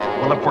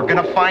Well, if we're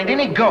gonna find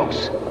any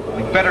ghosts,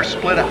 we better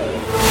split up.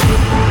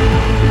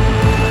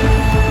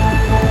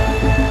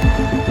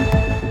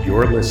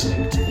 You're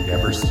listening to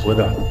Never Split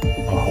Up,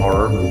 a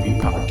horror movie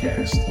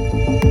podcast.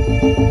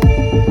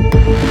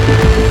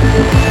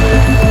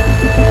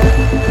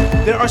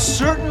 There are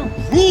certain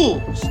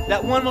rules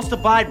that one must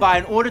abide by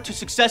in order to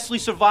successfully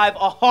survive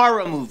a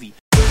horror movie.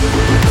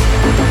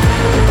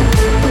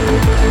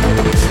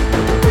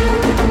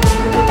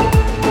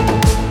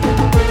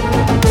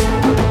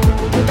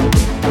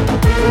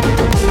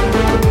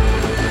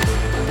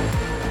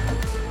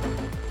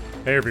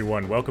 Hey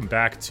everyone, welcome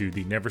back to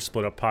the Never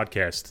Split Up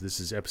podcast. This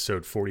is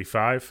episode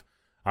 45.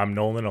 I'm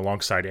Nolan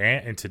alongside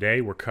Ant, and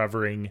today we're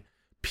covering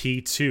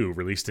P2,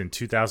 released in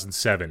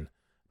 2007.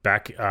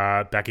 Back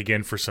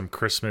again for some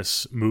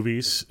Christmas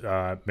movies.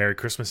 Merry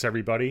Christmas,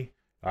 everybody.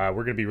 We're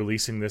going to be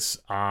releasing this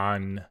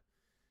on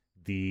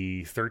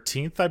the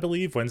 13th, I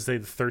believe, Wednesday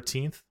the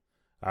 13th.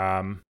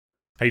 How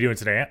you doing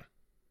today, Ant?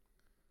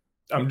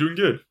 I'm doing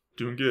good.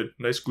 Doing good.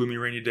 Nice gloomy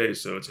rainy day,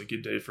 so it's a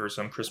good day for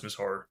some Christmas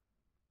horror.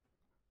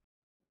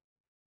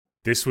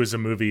 This was a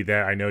movie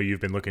that I know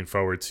you've been looking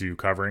forward to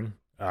covering.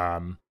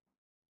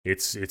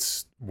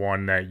 It's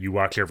one that you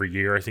watch every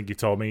year, I think you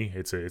told me.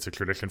 It's a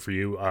tradition for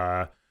you.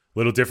 A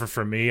little different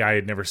from me. I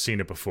had never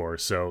seen it before,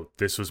 so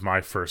this was my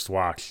first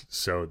watch.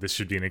 So this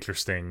should be an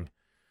interesting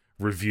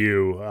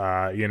review.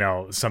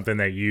 Something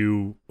that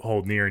you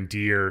hold near and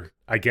dear,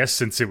 I guess,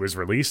 since it was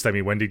released. I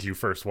mean, when did you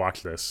first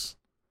watch this?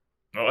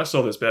 Oh, I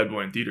saw this bad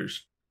boy in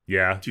theaters.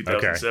 Yeah,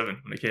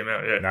 2007 when it came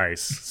out. Yeah,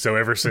 nice. So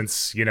ever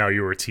since you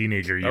were a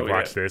teenager, you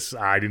watched this.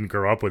 I didn't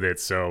grow up with it,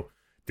 so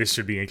this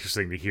should be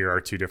interesting to hear our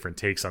two different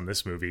takes on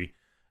this movie.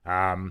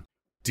 Do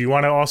you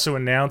want to also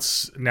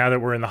announce, now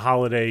that we're in the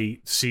holiday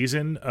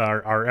season,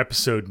 our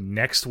episode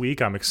next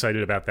week? I'm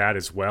excited about that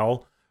as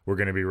well. We're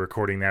going to be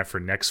recording that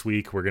for next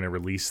week. We're going to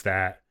release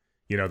that,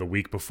 the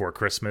week before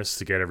Christmas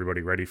to get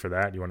everybody ready for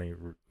that. You want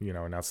to,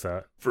 announce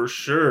that? For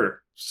sure.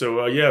 So,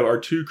 our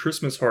two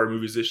Christmas horror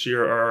movies this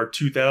year are our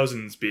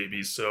 2000s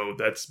babies. So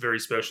that's very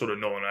special to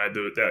Nolan and I,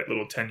 that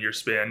little 10-year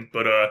span.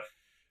 But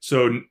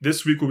so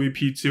this week will be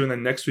P2, and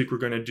then next week we're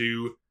going to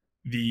do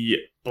the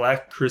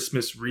Black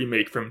Christmas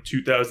remake from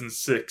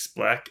 2006,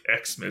 Black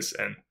Xmas.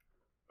 And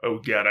oh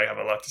god, I have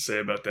a lot to say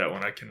about that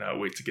one. I cannot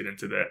wait to get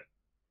into that.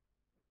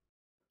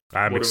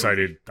 I'm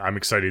excited. I'm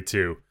excited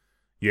too.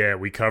 Yeah,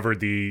 we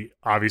covered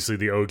obviously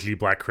the OG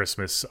Black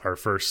Christmas, our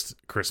first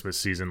Christmas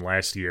season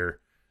last year.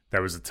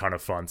 That was a ton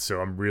of fun.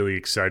 So I'm really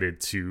excited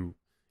to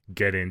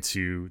get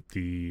into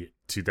the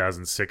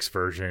 2006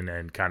 version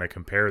and kind of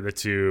compare the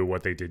two,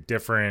 what they did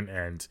different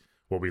and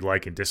what we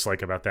like and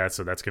dislike about that.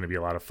 So that's going to be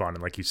a lot of fun.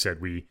 And like you said,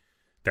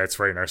 that's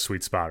right in our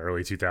sweet spot,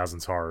 early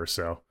 2000s horror.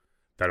 So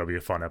that'll be a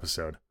fun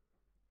episode.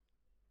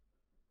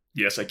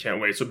 Yes, I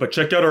can't wait. But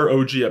check out our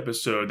OG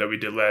episode that we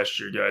did last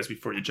year, guys,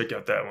 before you check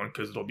out that one,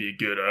 because it'll be a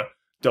good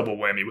double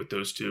whammy with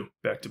those two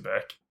back to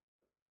back.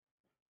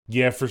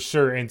 Yeah, for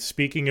sure. And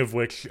speaking of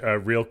which,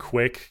 real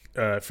quick,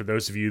 for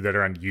those of you that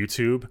are on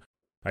YouTube,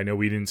 I know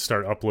we didn't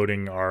start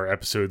uploading our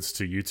episodes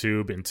to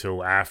YouTube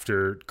until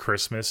after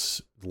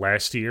Christmas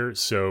last year.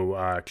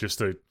 So just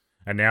an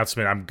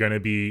announcement, I'm going to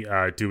be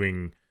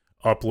doing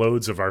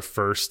uploads of our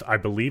first, I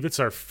believe it's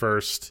our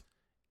first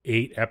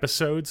 8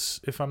 episodes,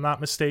 if I'm not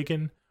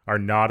mistaken, are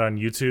not on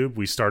YouTube.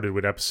 We started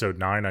with episode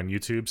 9 on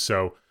YouTube.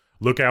 So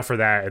look out for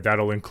that.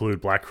 That'll include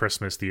Black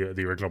Christmas, the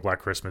original Black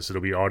Christmas.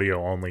 It'll be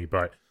audio only,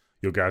 but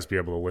you'll guys be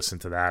able to listen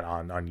to that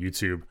on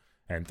YouTube.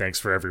 And thanks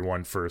for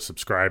everyone for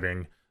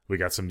subscribing. We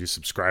got some new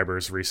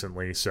subscribers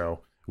recently,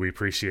 so we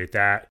appreciate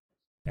that.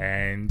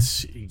 And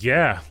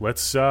yeah,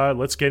 let's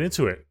get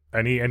into it.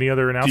 Any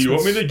other announcements? Do you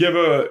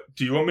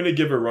want me to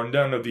give a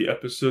rundown of the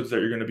episodes that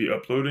you're going to be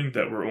uploading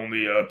that were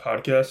only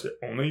podcast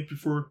only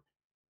before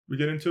we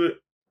get into it?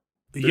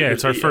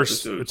 It's our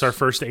first. Episodes. It's our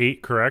first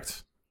 8,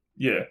 correct?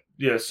 Yeah.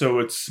 So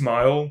it's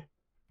Smile,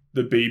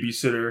 The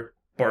Babysitter,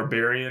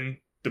 Barbarian,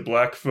 The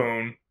Black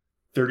Phone,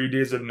 30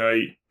 Days of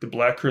Night, The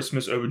Black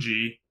Christmas OG,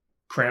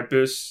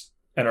 Krampus,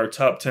 and our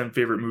top 10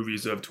 favorite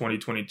movies of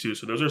 2022.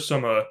 So those are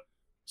some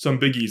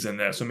biggies in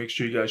that. So make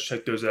sure you guys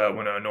check those out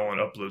when Nolan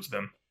uploads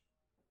them.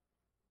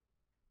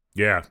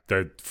 Yeah,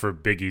 for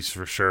biggies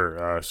for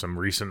sure. Some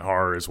recent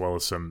horror as well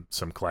as some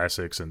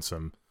classics and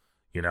some,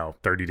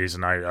 30 Days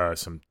of Night,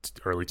 some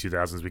early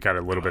 2000s. We got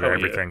a little bit of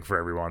everything for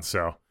everyone.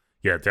 So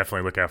yeah,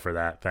 definitely look out for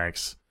that.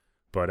 Thanks.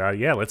 But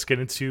let's get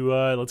into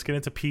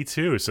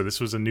P2. So this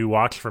was a new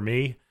watch for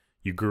me.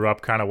 You grew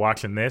up kind of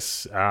watching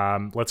this.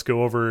 Let's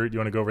go over. You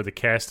want to go over the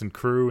cast and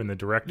crew and the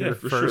director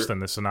first,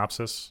 and the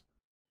synopsis?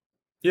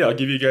 Yeah, I'll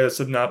give you guys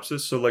a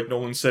synopsis. So, like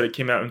Nolan said, it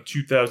came out in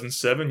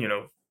 2007.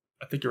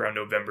 I think around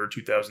November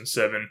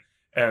 2007.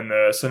 And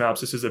the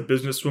synopsis is: a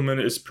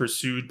businesswoman is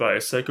pursued by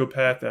a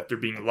psychopath after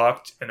being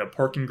locked in a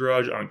parking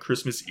garage on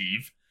Christmas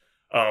Eve.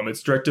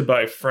 It's directed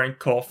by Frank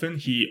Coffin.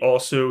 He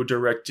also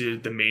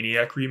directed the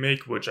Maniac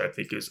remake, which I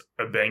think is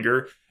a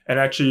banger. And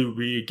actually,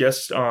 we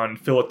guested on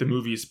Phil at the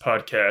Movies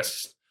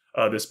podcast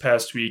this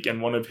past week,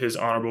 and one of his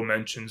honorable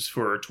mentions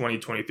for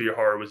 2023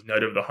 horror was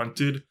Night of the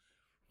Hunted,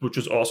 which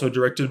was also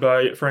directed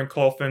by Frank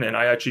Kaufman, and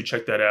I actually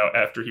checked that out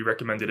after he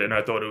recommended it, and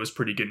I thought it was a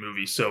pretty good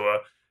movie. So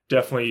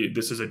definitely,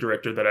 this is a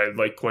director that I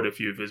like quite a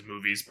few of his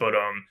movies. But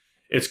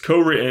it's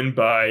co-written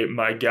by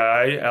my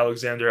guy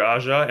Alexander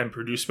Aja and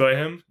produced by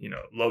him. You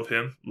know, love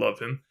him.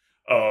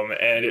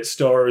 And it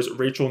stars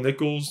Rachel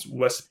Nichols,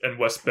 Wes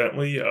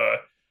Bentley.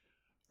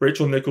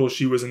 Rachel Nichols,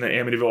 she was in the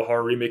Amityville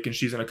Horror remake, and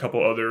she's in a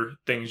couple other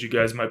things you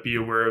guys might be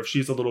aware of.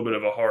 She's a little bit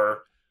of a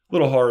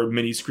little horror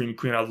mini scream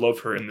queen. I love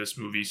her in this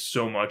movie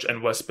so much.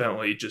 And Wes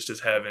Bentley just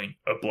is having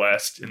a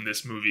blast in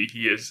this movie.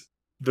 He is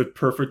the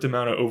perfect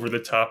amount of over the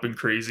top and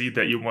crazy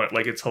that you want.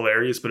 Like, it's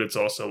hilarious, but it's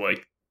also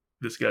like,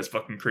 this guy's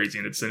fucking crazy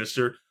and it's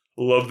sinister.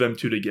 Love them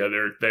two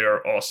together. They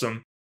are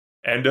awesome.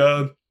 And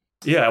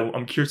yeah,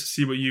 I'm curious to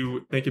see what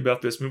you think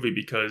about this movie,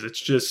 because it's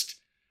just,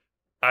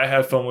 I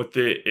have fun with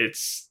it.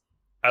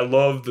 I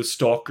love the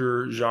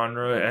stalker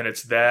genre, and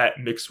it's that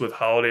mixed with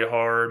holiday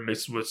horror,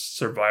 mixed with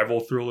survival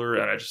thriller,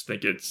 and I just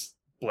think it's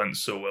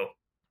blends so well.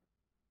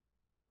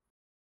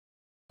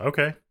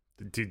 Okay.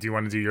 Do you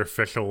want to do your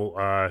official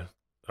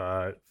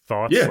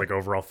thoughts, Yeah. like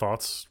overall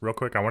thoughts, real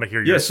quick? I want to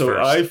hear yours So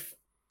first.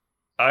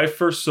 I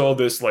first saw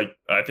this, like,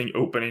 I think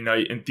opening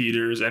night in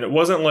theaters, and it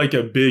wasn't like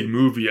a big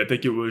movie. I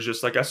think it was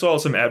just like, I saw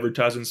some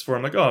advertisements for it.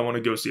 I'm like, oh, I want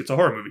to go see it. It's a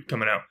horror movie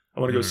coming out. I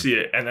want to go see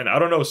it. And then I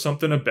don't know,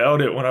 something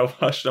about it when I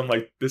watched, I'm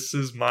like, this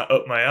is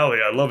up my alley.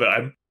 I love it.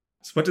 I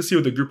went to see it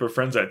with a group of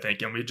friends, I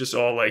think, and we just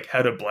all like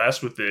had a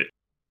blast with it.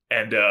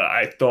 And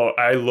I thought,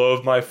 I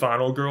love my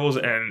final girls,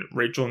 and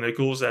Rachel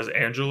Nichols as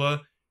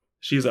Angela.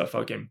 She's a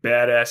fucking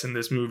badass in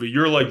this movie.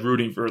 You're like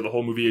rooting for the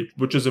whole movie,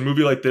 which is a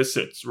movie like this,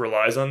 it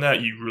relies on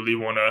that. You really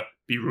want to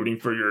be rooting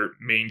for your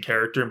main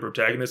character and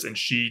protagonist, and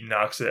she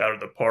knocks it out of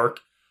the park.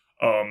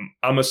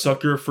 I'm a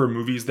sucker for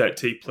movies that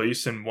take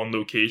place in one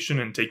location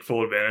and take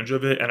full advantage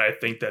of it, and I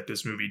think that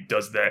this movie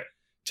does that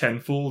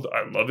tenfold.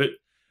 I love it.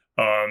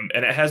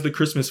 And it has the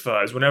Christmas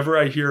vibes. Whenever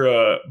I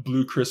hear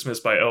Blue Christmas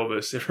by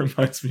Elvis, it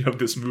reminds me of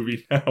this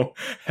movie now,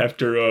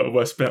 after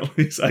Wes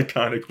Bentley's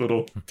iconic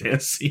little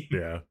dance scene.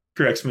 Yeah.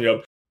 Cracks me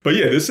up. But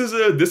yeah, this is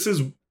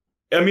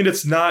I mean,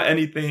 it's not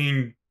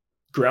anything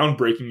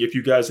groundbreaking. If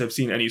you guys have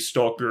seen any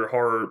stalker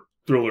horror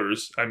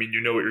thrillers, I mean,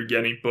 you know what you're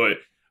getting, but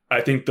I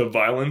think the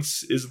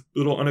violence is a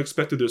little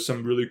unexpected. There's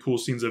some really cool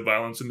scenes of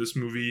violence in this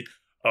movie.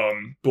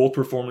 Both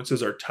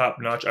performances are top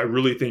notch. I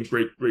really think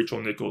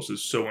Rachel Nichols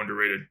is so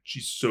underrated.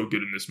 She's so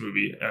good in this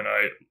movie, and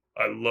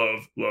I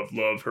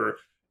love her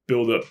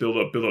build up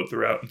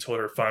throughout until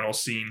her final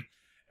scene.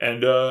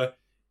 And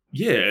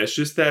yeah, it's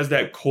just has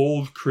that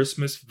cold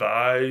Christmas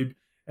vibe,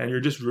 and you're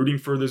just rooting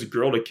for this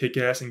girl to kick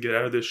ass and get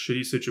out of this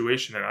shitty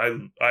situation.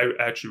 And I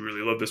actually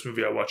really love this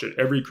movie. I watch it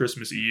every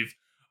Christmas Eve.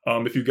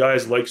 If you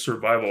guys like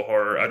survival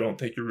horror, I don't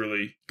think you're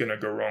really gonna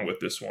go wrong with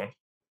this one.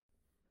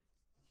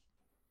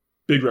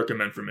 Big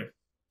recommend for me.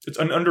 It's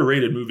an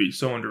underrated movie,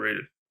 so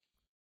underrated.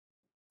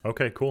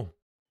 Okay, cool.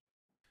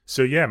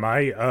 So yeah,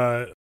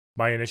 my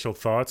initial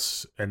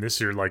thoughts, and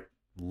this are like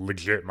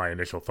legit my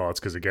initial thoughts,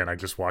 because again, I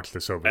just watched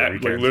this over the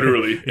weekend. Like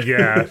literally.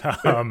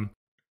 Yeah.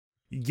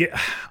 Yeah,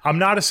 I'm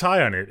not as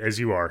high on it as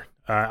you are.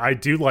 I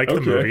do like the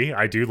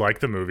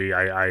movie.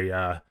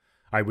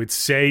 I would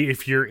say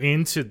if you're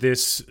into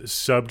this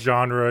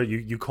subgenre,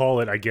 you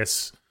call it, I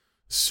guess,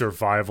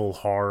 survival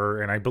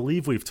horror, and I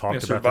believe we've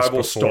talked about this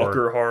before. Survival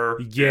stalker horror.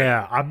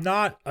 Yeah, I'm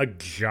not a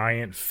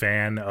giant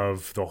fan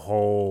of the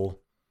whole,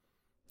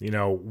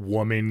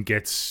 woman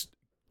gets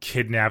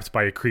kidnapped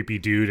by a creepy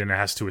dude and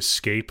has to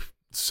escape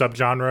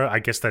subgenre. I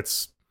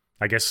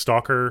guess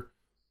stalker,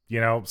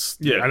 yeah.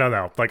 I don't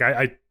know.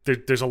 Like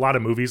there's a lot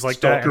of movies like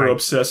that. Stalker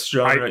obsessed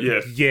genre,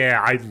 yeah.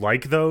 Yeah, I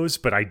like those,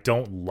 but I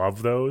don't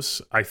love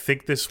those. I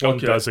think this one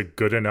does a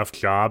good enough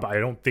job. I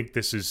don't think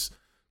this is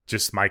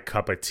just my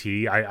cup of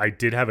tea. I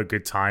did have a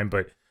good time,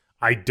 but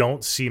I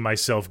don't see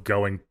myself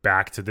going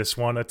back to this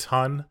one a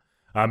ton.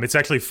 It's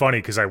actually funny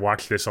because I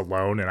watched this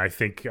alone, and I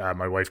think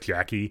my wife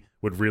Jackie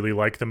would really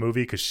like the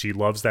movie because she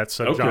loves that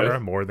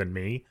subgenre more than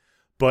me.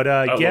 But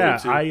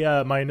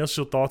my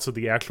initial thoughts of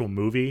the actual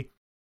movie,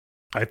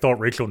 I thought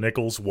Rachel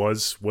Nichols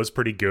was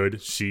pretty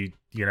good. She,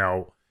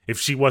 if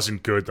she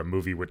wasn't good, the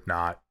movie would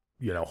not,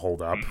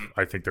 hold up.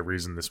 I think the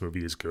reason this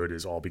movie is good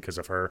is all because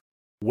of her.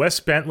 Wes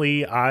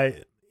Bentley,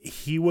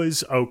 he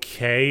was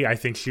okay. I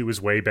think she was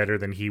way better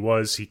than he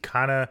was. He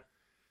kind of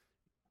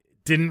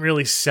didn't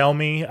really sell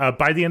me.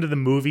 By the end of the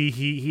movie,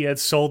 he had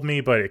sold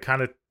me, but it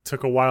kind of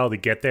took a while to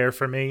get there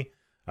for me.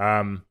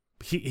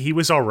 He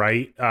was all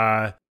right.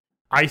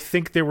 I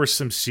think there were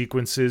some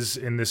sequences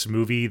in this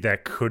movie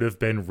that could have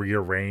been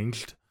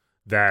rearranged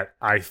that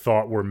I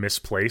thought were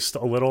misplaced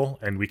a little,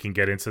 and we can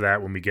get into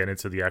that when we get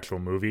into the actual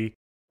movie.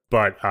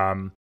 But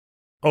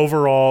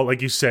overall,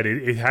 like you said,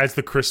 it has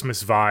the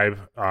Christmas vibe.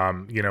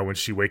 When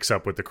she wakes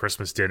up with the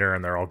Christmas dinner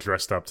and they're all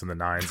dressed up to the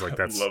nines, like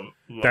that's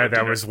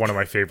that was one of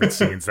my favorite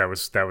scenes. That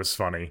was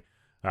funny.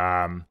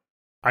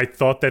 I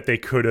thought that they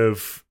could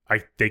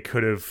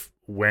have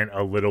went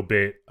a little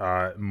bit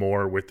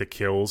more with the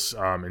kills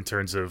in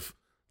terms of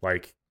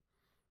like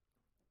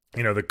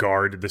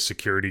the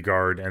security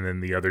guard, and then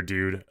the other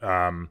dude.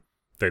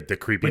 the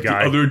creepy like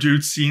guy. the other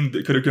dude scene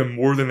that could have done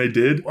more than they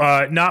did.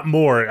 Not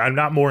more. I'm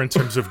not more in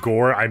terms of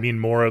gore. I mean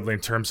more in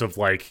terms of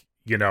like,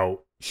 you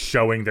know,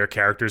 showing their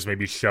characters,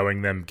 maybe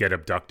showing them get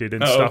abducted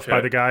and stuff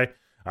by the guy.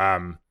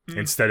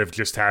 Instead of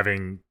just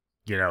having,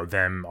 you know,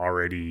 them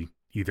already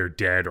either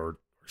dead or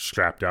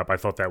strapped up. I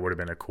thought that would have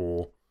been a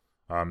cool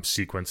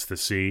sequence to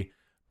see.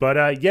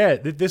 But yeah,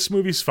 this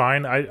movie's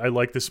fine. I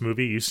like this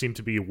movie. You seem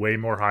to be way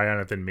more high on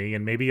it than me,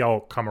 and maybe I'll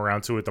come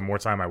around to it the more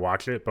time I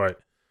watch it. But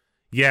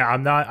yeah,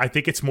 I'm not. I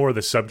think it's more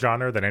the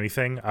subgenre than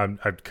anything. I'm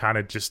kind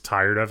of just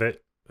tired of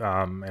it,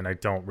 and I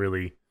don't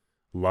really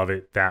love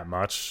it that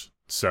much.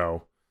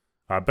 So,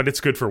 but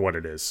it's good for what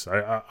it is.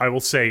 I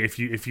will say if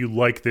you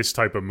like this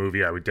type of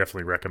movie, I would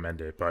definitely recommend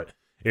it. But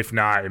if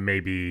not, it may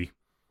be,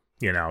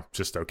 you know,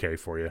 just okay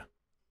for you.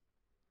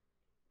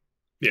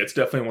 Yeah, it's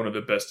definitely one of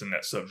the best in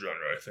that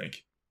subgenre, I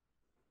think.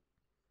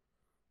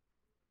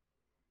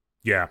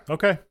 Yeah.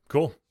 Okay.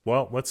 Cool.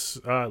 Well, let's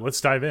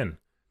dive in.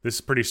 This is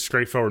a pretty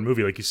straightforward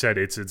movie, like you said.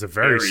 It's a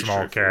very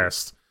small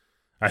cast.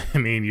 I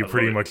mean, you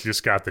pretty much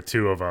just got the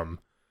two of them.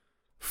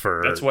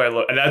 That's why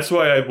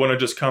I want to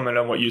just comment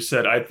on what you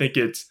said. I think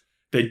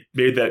they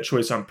made that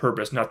choice on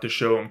purpose, not to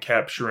show him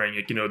capturing,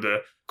 you know,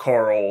 the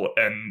Carl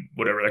and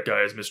whatever that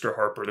guy is, Mr.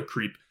 Harper, the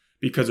creep,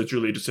 because it's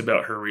really just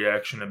about her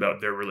reaction,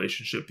 about their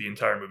relationship the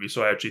entire movie.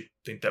 So I actually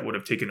think that would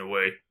have taken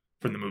away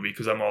from the movie,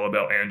 because I'm all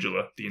about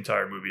Angela the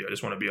entire movie. I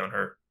just want to be on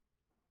her.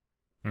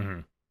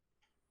 Mm-hmm.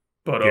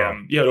 But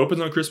it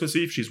opens on Christmas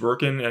Eve. She's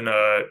working in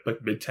like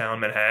Midtown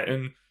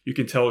Manhattan. You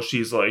can tell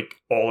she's like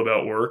all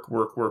about work.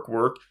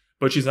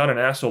 But she's not an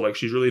asshole. Like,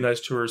 she's really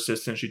nice to her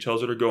assistant. She tells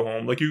her to go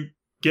home. Like, you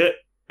get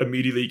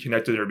immediately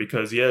connected to her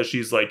because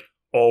she's like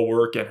all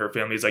work and her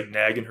family's like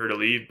nagging her to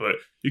leave. But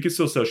you can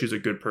still tell she's a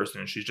good person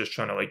and she's just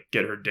trying to like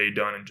get her day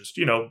done, and just,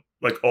 you know,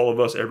 like all of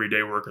us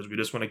everyday workers, we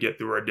just want to get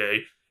through our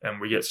day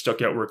and we get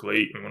stuck at work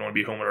late and we want to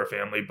be home with our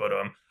family. But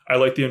I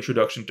like the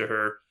introduction to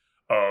her.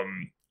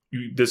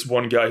 This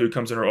one guy who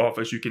comes in her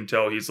office, you can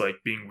tell he's like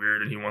being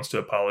weird and he wants to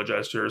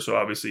apologize to her. So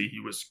obviously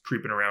he was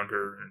creeping around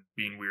her and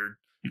being weird.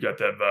 You got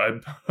that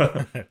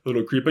vibe.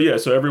 Little creep. But yeah,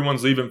 so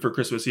everyone's leaving for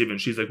Christmas Eve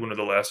and she's like one of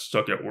the last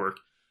stuck at work.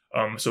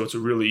 So it's a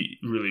really,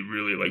 really,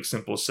 really like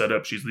simple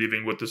setup. She's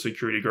leaving with the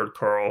security guard,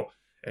 Carl,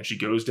 and she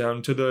goes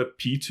down to the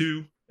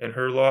P2 in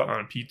her lot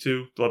on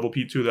P2, level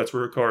P2. That's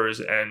where her car is,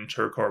 and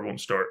her car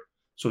won't start.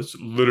 So it's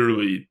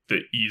literally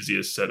the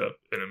easiest setup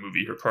in a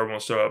movie. Her car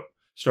won't start.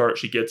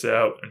 She gets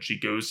out and she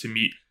goes to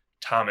meet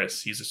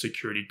Thomas. He's a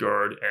security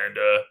guard, and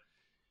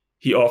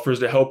he offers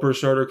to help her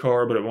start her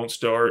car, but it won't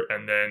start.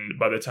 And then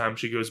by the time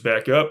she goes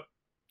back up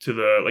to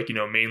the, like, you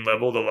know, main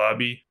level, the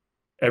lobby,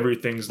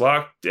 everything's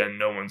locked and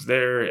no one's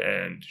there,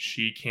 and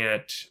she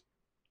can't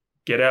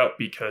get out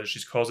because she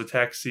calls a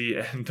taxi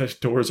and the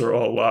doors are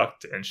all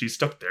locked and she's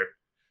stuck there.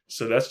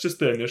 So that's just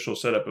the initial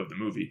setup of the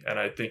movie, and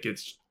I think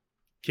it's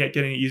can't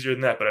get any easier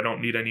than that, but I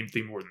don't need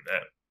anything more than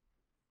that.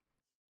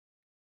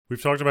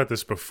 We've talked about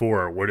this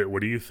before. What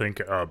do you think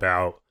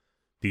about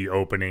the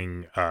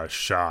opening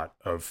shot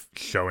of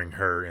showing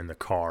her in the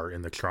car,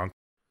 in the trunk?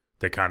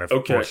 They kind of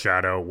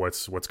foreshadow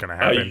what's going to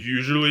happen. I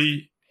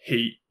usually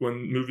hate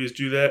when movies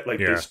do that. Like,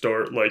 they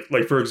start,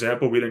 like for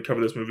example, we didn't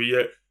cover this movie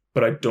yet,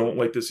 but I don't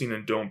like the scene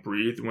in Don't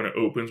Breathe when it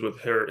opens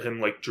with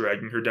him like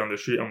dragging her down the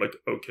street. I'm like,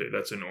 okay,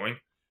 that's annoying.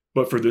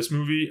 But for this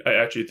movie, I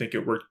actually think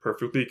it worked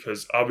perfectly,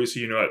 because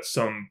obviously, you know, at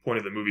some point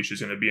of the movie she's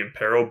going to be in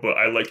peril, but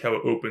I like how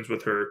it opens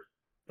with her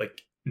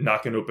like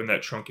knocking open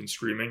that trunk and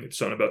screaming. It's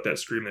something about that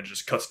scream that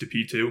just cuts to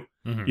P2.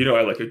 Mm-hmm. You know,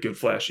 I like a good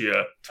flashy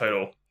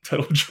title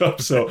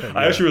drop. So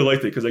I actually really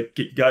liked it, because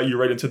it got you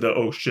right into the,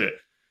 oh shit,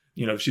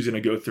 you know, she's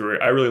going to go through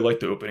it. I really liked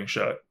the opening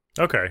shot.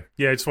 Okay.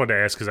 Yeah, I just wanted to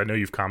ask, because I know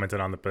you've commented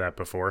on that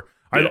before.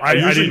 Yeah, I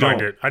didn't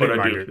mind it. I didn't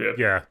mind it.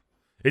 Yeah.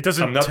 It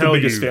doesn't I'm not tell the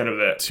biggest you fan of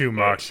that, too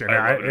much. And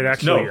it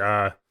actually,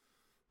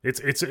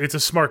 it's a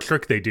smart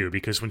trick they do,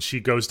 because when she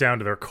goes down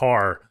to their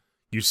car,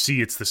 you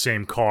see it's the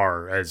same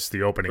car as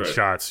the opening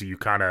shot. So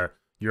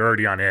you're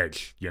already on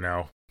edge, you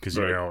know, because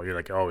you know, you're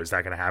like, oh, is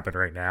that going to happen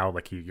right now?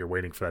 Like, you're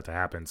waiting for that to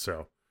happen.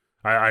 So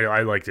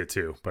I liked it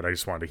too, but I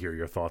just wanted to hear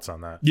your thoughts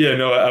on that. Yeah,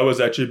 no, I was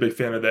actually a big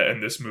fan of that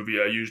in this movie.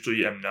 I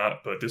usually am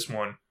not, but this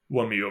one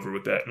won me over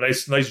with that.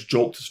 Nice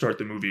jolt to start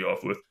the movie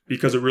off with,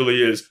 because it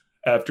really is.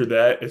 After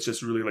that, it's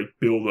just really like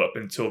build up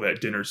until that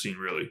dinner scene,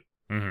 really.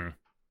 Mm-hmm.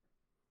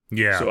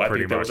 Yeah, so I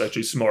think that was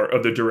actually smart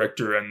of the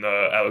director and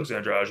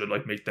Alexandra Aja,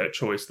 like, make that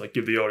choice, like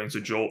give the audience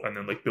a jolt and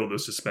then like build the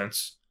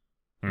suspense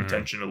and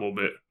tension a little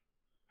bit.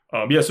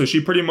 So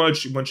she pretty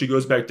much, when she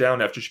goes back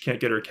down after she can't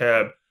get her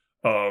cab,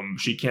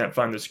 she can't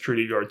find the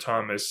security guard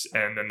Thomas,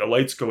 and then the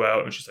lights go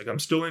out and she's like, I'm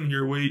still in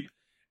here, wait.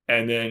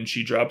 And then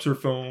she drops her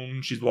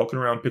phone, she's walking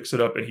around, picks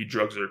it up, and he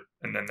drugs her.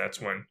 And then that's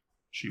when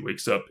she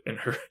wakes up in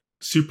her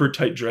super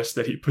tight dress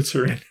that he puts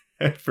her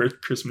in for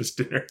Christmas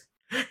dinner.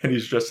 And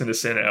he's dressed in a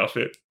Santa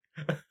outfit.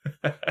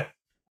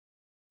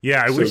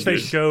 Yeah, I wish they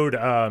showed,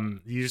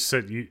 you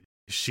said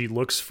she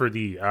looks for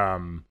the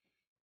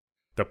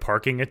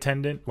parking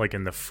attendant, like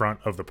in the front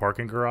of the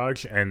parking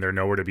garage, and they're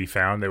nowhere to be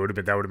found. That would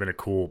have been a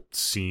cool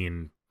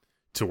scene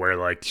to where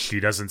like she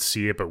doesn't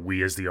see it, but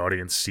we as the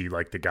audience see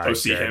like the guy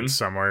see dead him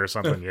somewhere or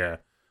something. Yeah,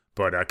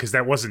 but because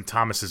that wasn't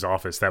Thomas's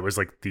office, that was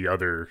like the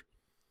other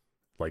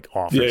like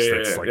office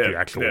that's like the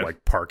actual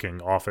like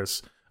parking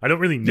office. I don't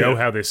really know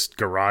how this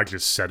garage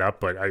is set up,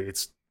 but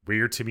it's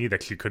weird to me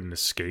that she couldn't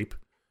escape.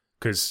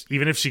 Because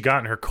even if she got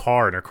in her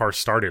car and her car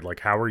started,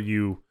 like how are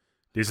you?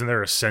 Isn't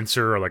there a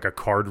sensor or like a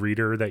card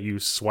reader that you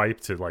swipe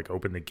to like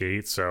open the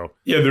gate? So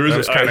there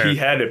is. He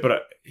had it,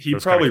 but he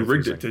probably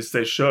rigged it to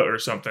stay shut or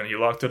something. He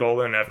locked it all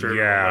in after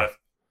everyone left.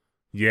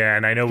 Yeah,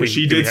 and I know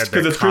she did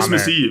because it's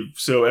Christmas Eve,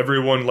 so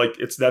everyone like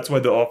that's why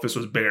the office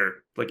was bare.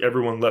 Like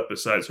everyone left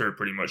besides her,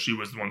 pretty much. She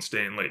was the one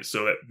staying late,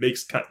 so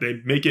that they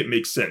make it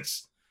make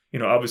sense. You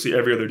know, obviously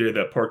every other day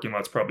that parking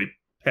lot's probably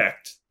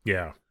packed.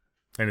 Yeah,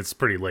 and it's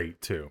pretty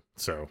late too.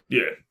 So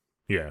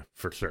yeah,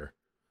 for sure.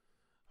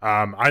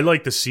 I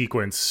like the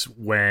sequence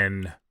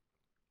when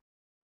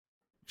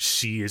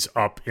she is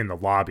up in the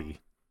lobby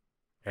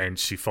and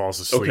she falls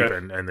asleep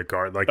and the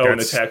guard like and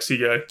the taxi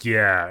guy.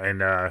 Yeah,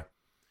 and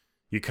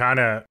you kind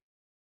of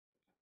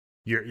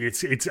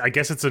it's I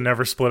guess it's a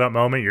never split up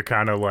moment. You're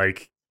kind of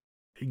like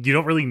you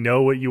don't really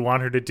know what you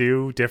want her to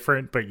do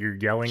different, but you're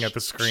yelling at the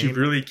screen. She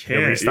really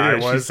can't. At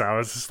least I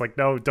was just like,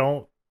 no,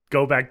 don't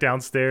go back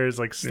downstairs,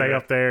 like stay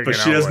up there. But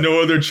she has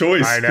no other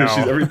choice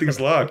because everything's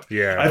locked.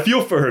 Yeah, I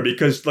feel for her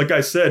because, like I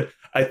said,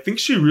 I think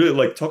she really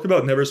like talk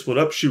about never split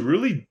up. She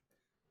really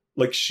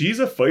like she's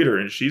a fighter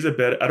and she's a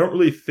bad. I don't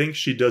really think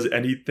she does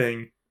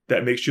anything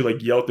that makes you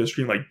like yell at the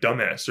screen like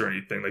dumbass or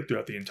anything like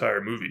throughout the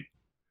entire movie.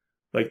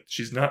 Like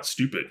she's not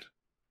stupid.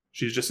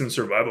 She's just in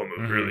survival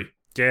mode, really.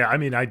 Yeah, I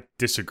mean, I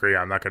disagree.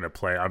 I'm not going to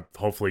play.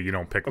 hopefully, you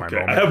don't pick my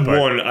moment.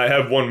 I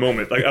have one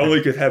moment. Like I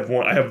only could have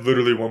one. I have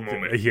literally one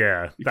moment.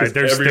 Yeah, because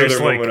every other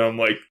moment, I'm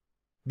like,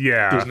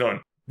 there's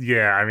none.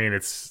 Yeah, I mean,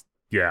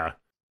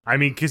 I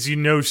mean, because you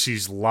know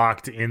she's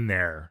locked in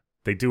there.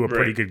 They do a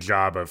pretty good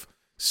job of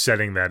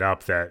setting that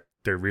up that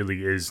there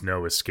really is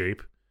no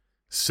escape.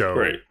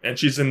 So and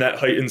she's in that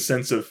heightened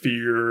sense of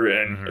fear,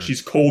 and she's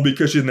cold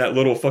because she's in that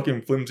little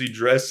fucking flimsy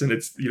dress, and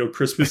it's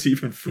Christmas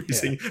Eve and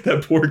freezing.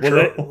 That poor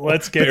girl.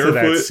 Let's get to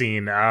that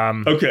scene.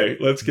 Okay,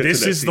 let's get.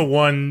 This to that is scene. the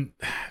one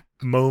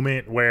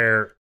moment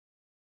where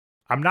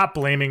I'm not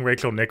blaming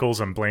Rachel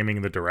Nichols. I'm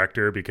blaming the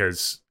director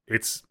because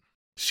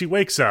she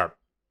wakes up,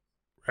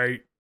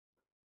 right?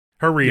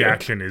 Her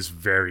reaction is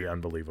very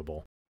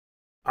unbelievable.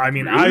 I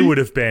mean, really? I would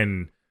have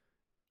been.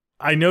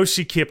 I know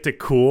she kept it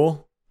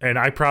cool. And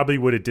I probably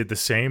would have did the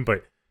same,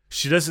 but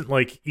she doesn't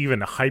like even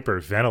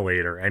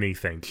hyperventilate or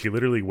anything. She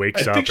literally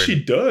wakes up. I think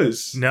she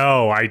does.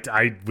 No,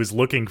 I was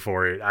looking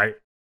for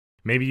it.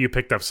 Maybe you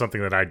picked up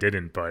something that I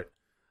didn't, but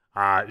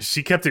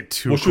she kept it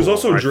too. Well, she was cool,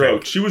 also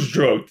drugged. think. She was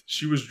drugged.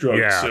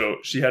 Yeah. So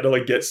she had to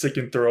like get sick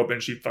and throw up,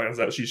 and she finds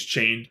out she's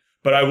chained.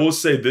 But I will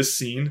say this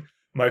scene,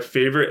 my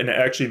favorite, and it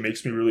actually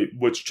makes me really,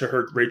 which to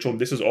her, Rachel,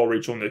 this is all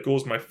Rachel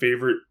Nichols. My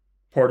favorite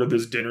part of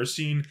this dinner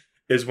scene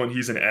is when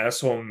he's an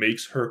asshole and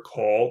makes her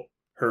call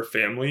her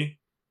family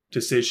to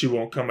say she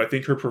won't come. I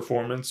think her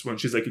performance when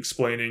she's like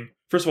explaining,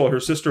 first of all, her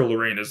sister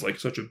Lorraine is like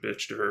such a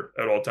bitch to her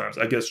at all times.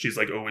 I guess she's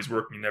like always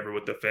working, never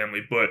with the family.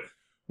 But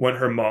when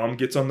her mom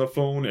gets on the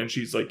phone and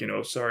she's like,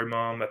 sorry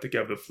mom, I think I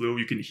have the flu,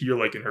 you can hear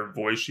like in her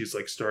voice she's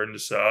like starting to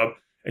sob.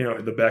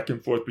 And, the back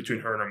and forth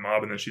between her and her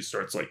mom, and then she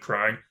starts like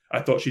crying.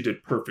 I thought she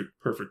did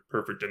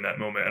perfect in that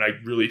moment, and I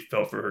really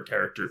felt for her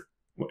character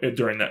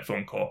during that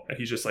phone call. And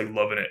he's just like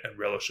loving it and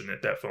relishing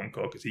it, that phone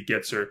call, because he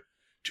gets her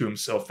to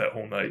himself that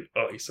whole night.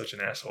 Oh, he's such an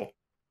asshole.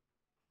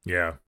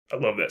 Yeah. I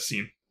love that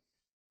scene.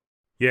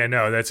 Yeah,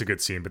 no, that's a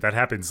good scene, but that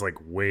happens like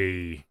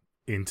way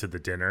into the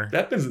dinner.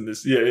 That happens in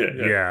this.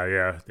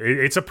 Yeah.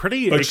 It's a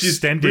pretty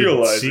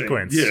extended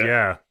sequence.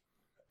 Yeah.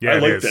 I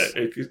like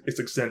that. It's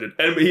extended.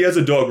 And he has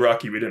a dog,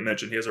 Rocky, we didn't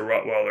mention. He has a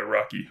Rottweiler,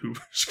 Rocky, who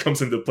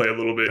comes into play a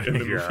little bit in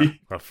the movie.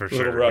 Oh, for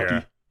sure.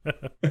 Rocky.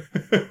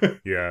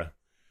 Yeah.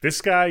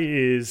 This guy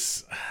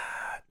is...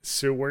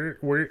 So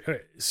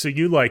so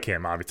you like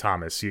him,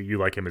 Thomas. You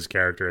like him as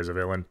character, as a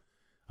villain.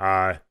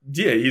 Yeah,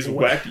 he's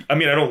wacky. I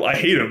mean, I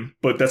hate him,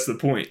 but that's the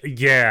point.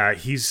 Yeah,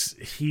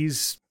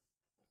 he's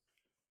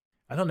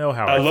I don't know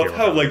how I love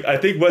how like I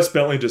think Wes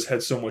Bentley just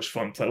had so much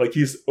fun playing. Like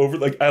he's over,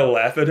 like I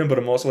laugh at him, but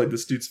I'm also like,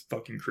 this dude's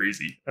fucking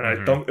crazy. And I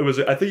think it was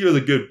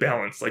a good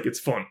balance. Like it's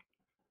fun.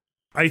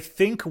 I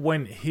think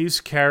when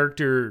his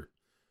character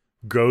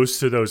goes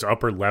to those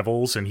upper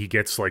levels and he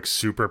gets like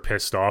super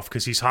pissed off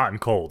because he's hot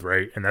and cold,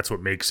 right? And that's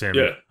what makes him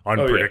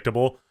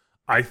unpredictable.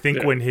 I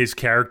think when his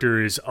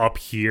character is up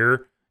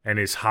here and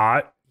is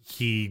hot,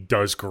 he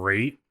does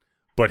great.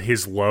 But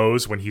his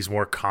lows, when he's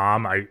more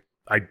calm, I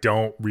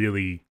don't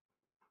really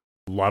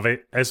love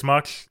it as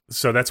much.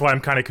 So that's why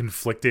I'm kind of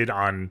conflicted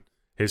on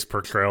his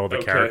portrayal of the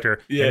character.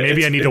 Yeah, and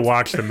maybe I need to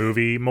watch the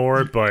movie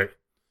more, but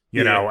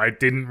you know, I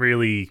didn't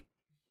really...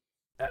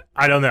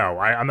 I don't know.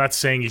 I'm not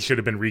saying he should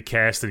have been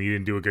recast and he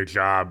didn't do a good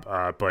job,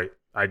 but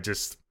I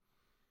just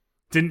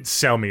didn't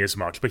sell me as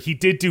much. But he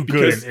did do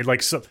good, and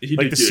like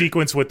the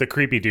sequence with the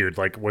creepy dude,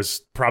 like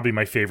was probably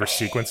my favorite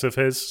sequence of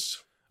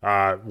his.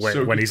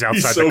 When he's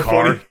outside the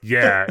car, funny.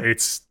 yeah,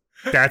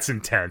 that's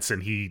intense,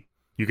 and he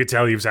You could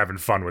tell he was having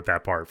fun with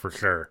that part for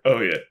sure. Oh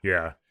yeah.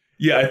 Yeah.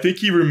 Yeah, I think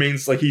he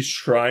remains like he's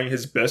trying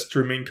his best to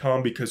remain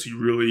calm because he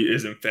really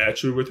is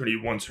infatuated with her and he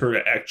wants her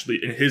to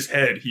actually, in his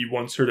head, he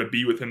wants her to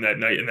be with him that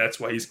night, and that's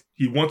why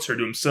he wants her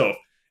to himself.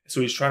 So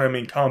he's trying to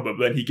remain calm, but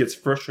then he gets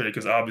frustrated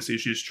because obviously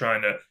she's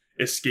trying to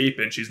escape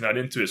and she's not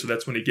into it. So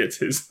that's when he gets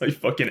his like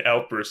fucking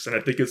outbursts, and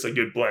I think it's a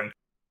good blend.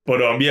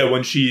 But yeah,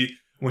 when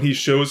he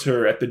shows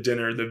her at the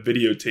dinner the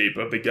videotape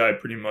of the guy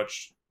pretty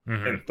much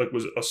and like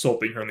was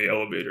assaulting her in the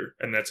elevator,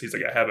 and he's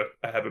like, I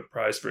have a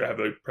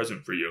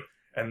present for you.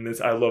 And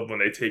this, I love when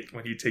he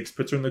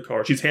puts her in the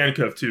car. She's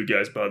handcuffed too,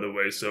 guys, by the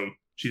way, so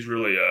she's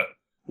really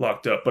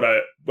locked up. But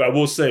I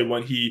will say,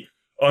 when he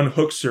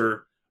unhooks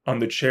her on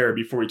the chair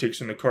before he takes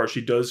her in the car, she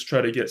does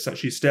try to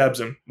she stabs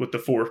him with the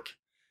fork.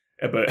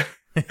 But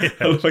in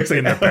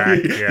the back,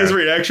 his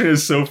reaction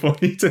is so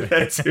funny to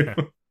that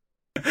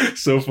too.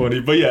 So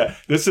funny. But yeah,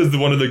 this is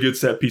one of the good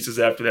set pieces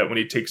after that when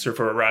he takes her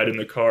for a ride in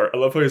the car. I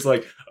love how he's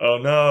like, oh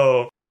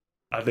no,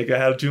 I think I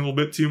had a little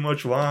bit too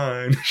much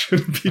wine.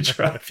 Shouldn't be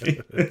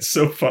driving. It's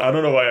so fun. I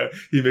don't know why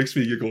he makes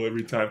me giggle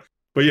every time.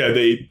 But yeah,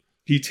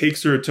 he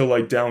takes her to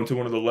like down to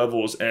one of the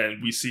levels,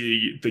 and we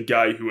see the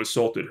guy who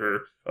assaulted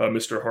her,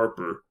 Mr.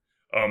 Harper,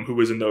 who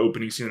was in the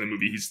opening scene of the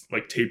movie. He's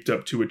like taped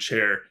up to a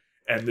chair,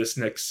 and this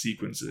next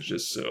sequence is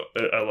just so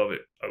I love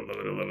it. I love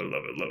it. I love it.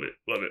 Love it. Love it.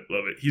 Love it.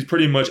 Love it. He's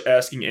pretty much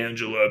asking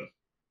Angela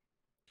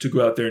to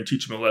go out there and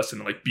teach him a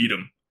lesson and like beat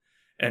him,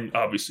 and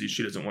obviously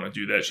she doesn't want to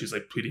do that. She's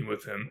like pleading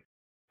with him.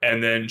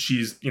 And then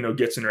she's,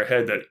 gets in her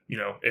head that,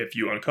 if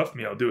you uncuff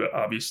me, I'll do it.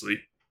 Obviously,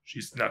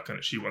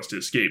 she wants to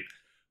escape.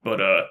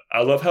 But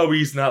I love how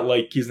he's not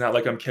like,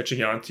 I'm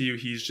catching on to you.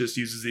 He just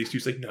uses the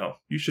excuse like, no,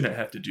 you shouldn't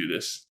have to do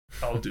this.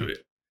 I'll do it.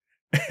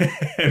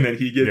 And then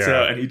he gets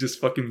out and he just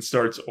fucking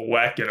starts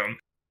whacking him.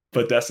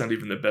 But that's not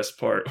even the best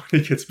part.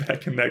 When he gets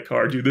back in that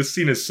car, dude, this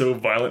scene is so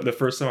violent. The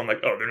first time I'm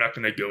like, oh, they're not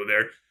going to go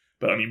there.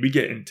 But I mean, we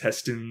get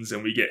intestines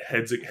and we get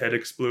head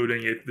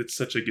exploding. It's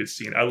such a good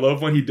scene. I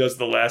love when he does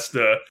the last,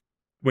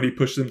 when he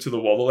pushed them to the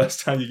wall the last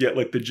time, you get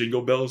like the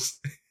jingle bells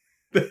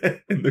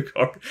in the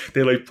car.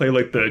 They like play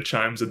like the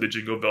chimes of the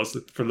jingle bells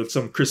for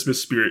some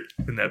Christmas spirit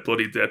in that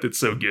bloody death. It's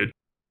so good.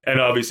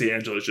 And obviously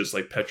Angela's just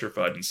like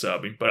petrified and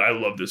sobbing. But I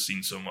love this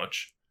scene so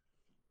much.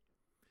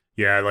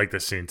 Yeah, I like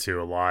this scene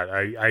too a lot.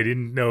 I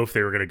didn't know if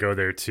they were going to go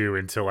there too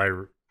until I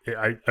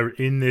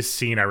in this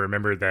scene, I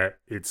remember that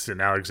it's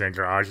an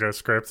Alexandre Aja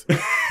script,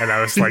 and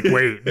I was like,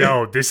 wait,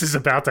 no, this is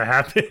about to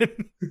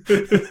happen.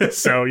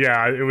 So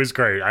yeah, it was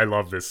great. I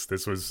love this.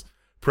 This was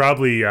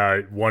probably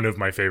one of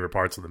my favorite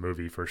parts of the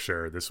movie for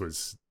sure. This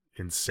was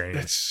insane.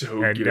 That's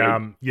so and,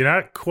 good. You're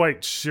not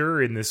quite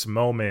sure in this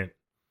moment,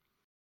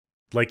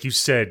 like you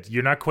said,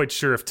 you're not quite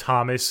sure if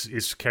Thomas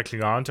is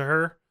catching on to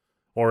her,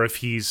 or if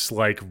he's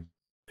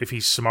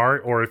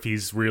smart, or if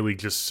he's really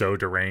just so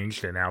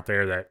deranged and out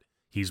there that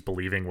he's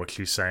believing what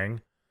she's saying.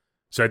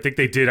 So I think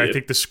they did. Yeah. I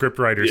think the script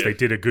writers, they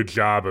did a good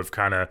job of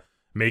kind of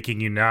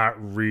making you not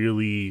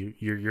really,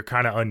 you're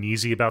kind of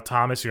uneasy about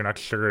Thomas. You're not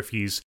sure if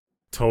he's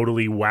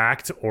totally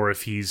whacked or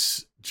if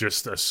he's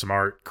just a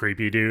smart,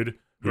 creepy dude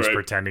who's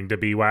pretending to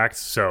be whacked.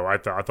 So I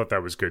thought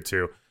that was good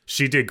too.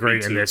 She did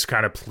great in this,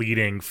 kind of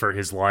pleading for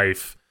his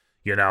life.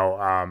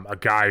 A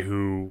guy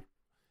who,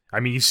 I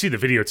mean, you see the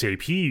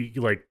videotape, he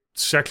like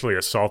sexually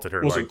assaulted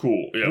her. Wasn't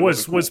cool. Yeah,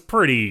 was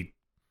pretty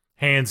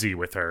handsy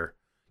with her.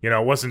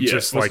 It wasn't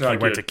just like he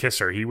went to kiss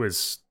her. He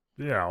was,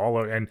 all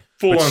over, and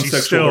full on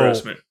sexual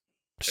harassment.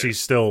 She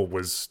still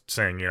was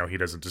saying, he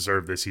doesn't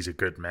deserve this. He's a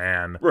good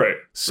man. Right.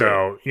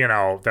 So,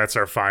 that's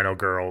our final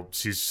girl.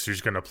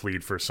 She's going to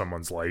plead for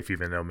someone's life,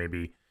 even though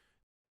maybe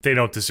they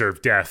don't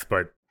deserve death,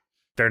 but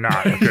they're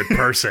not a good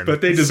person.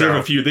 But they deserve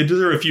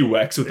a few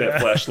whacks with that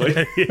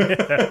flashlight.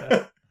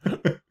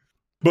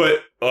 But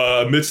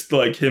amidst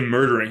like him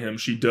murdering him,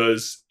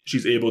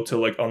 she's able to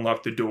like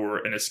unlock the door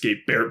and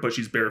escape but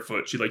she's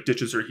barefoot. She like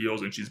ditches her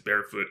heels and she's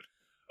barefoot.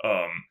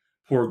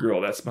 Poor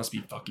girl, that must be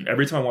fucking,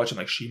 every time I watch it,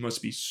 like, she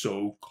must be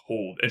so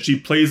cold. And she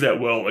plays that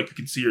well. Like, you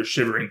can see her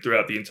shivering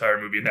throughout the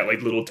entire movie in that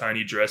like little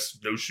tiny dress,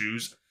 no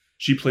shoes.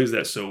 She plays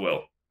that so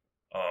well.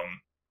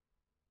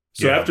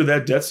 After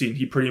that death scene,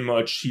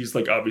 he's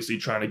like obviously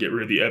trying to get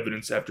rid of the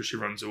evidence after she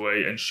runs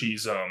away, and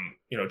she's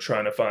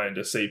trying to find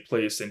a safe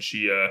place, and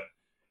I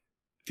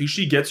think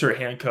she gets her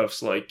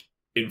handcuffs like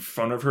in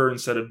front of her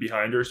instead of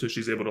behind her, so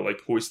she's able to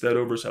like hoist that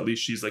over, so at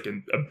least she's like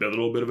in a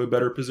little bit of a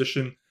better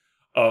position.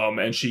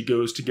 And she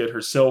goes to get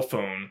her cell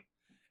phone,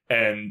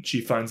 and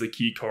she finds the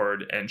key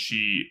card, and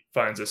she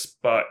finds a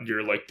spot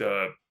near like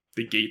the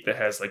gate that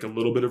has like a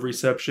little bit of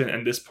reception.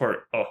 And this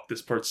part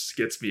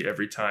gets me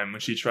every time when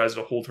she tries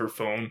to hold her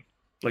phone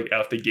like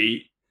out the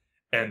gate.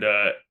 And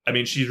I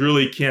mean, she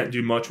really can't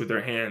do much with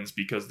her hands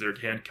because they're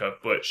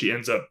handcuffed, but she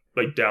ends up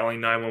like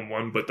dialing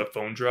 911, but the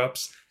phone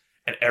drops.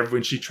 And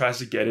when she tries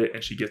to get it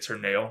and she gets her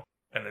nail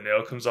and the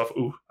nail comes off,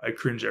 ooh, I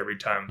cringe every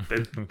time.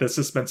 The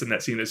suspense in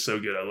that scene is so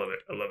good. I love it.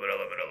 I love it. I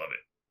love it. I love it.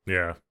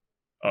 Yeah.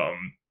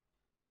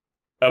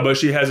 But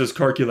she has this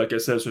car key, like I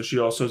said, so she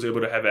also is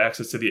able to have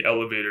access to the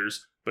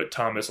elevators, but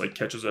Thomas like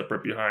catches up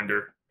right behind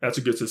her. That's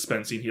a good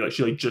suspense scene.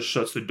 She just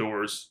shuts the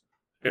doors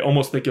I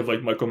almost think of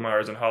like Michael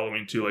Myers in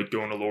Halloween 2, like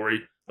going to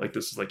Laurie. Like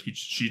this is like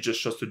she just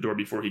shuts the door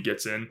before he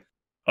gets in.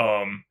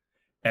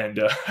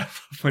 And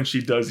when she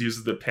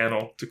uses the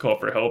panel to call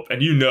for help,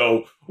 and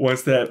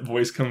once that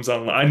voice comes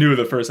on, I knew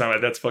the first time,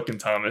 like, that's fucking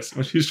Thomas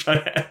when she's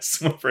trying to ask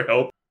someone for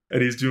help,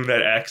 and he's doing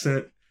that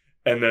accent,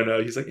 and then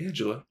he's like,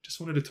 Angela,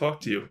 just wanted to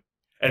talk to you,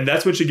 and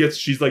that's when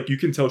she's like, you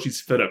can tell she's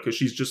fed up because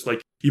she's just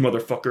like, you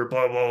motherfucker,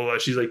 blah blah blah.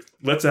 She's like,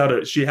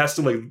 she has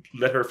to like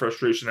let her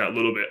frustration out a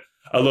little bit.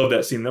 I love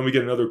that scene. Then we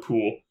get another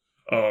cool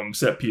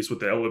set piece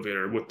with the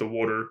elevator with the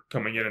water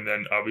coming in, and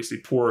then obviously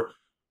poor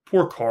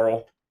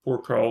Carl. Poor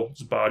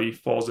Carl's body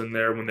falls in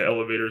there when the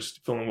elevator's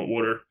filling with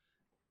water.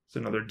 It's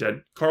another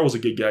dead. Carl was a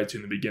good guy too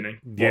in the beginning,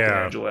 walking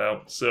Angela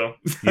out. So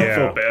I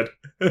felt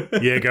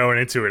bad. Yeah, going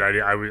into it,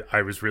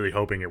 I was really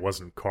hoping it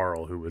wasn't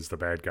Carl who was the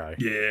bad guy.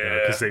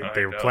 Yeah, because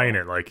they were playing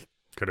it like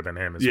could have been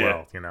him as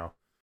well.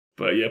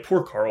 But yeah,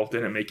 poor Carl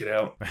didn't make it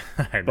out.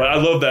 But I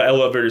love that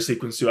elevator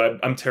sequence too.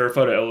 I'm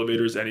terrified of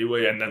elevators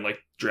anyway, and then like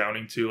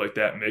drowning too, like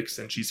that mix,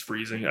 and she's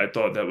freezing. I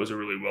thought that was a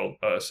really well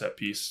set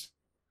piece,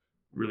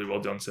 really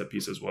well done set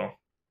piece as well.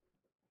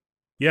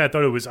 Yeah, I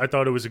thought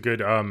it was a good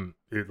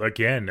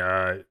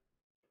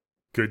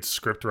good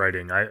script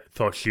writing. I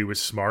thought she was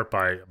smart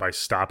by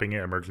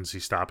emergency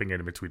stopping it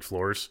in between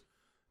floors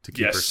to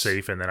keep her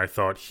safe, and then I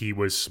thought he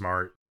was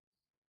smart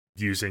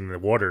using the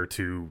water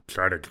to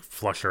try to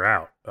flush her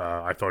out.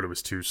 I thought it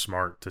was two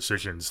smart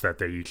decisions that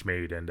they each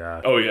made, and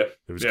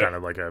it was kind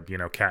of like a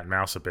cat and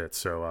mouse a bit.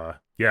 So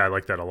I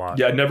like that a lot.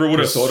 Yeah, I never would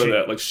have thought of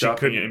that, like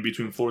stopping it in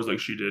between floors like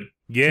she did.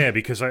 Yeah,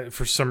 because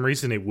for some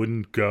reason it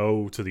wouldn't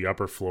go to the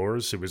upper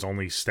floors. It was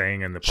only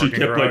staying in the parking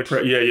garage.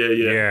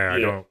 Yeah. I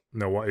don't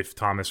know if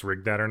Thomas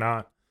rigged that or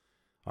not.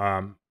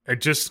 And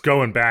just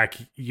going back,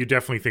 you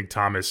definitely think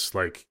Thomas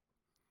like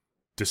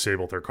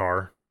disabled her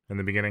car in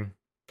the beginning.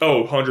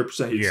 Oh,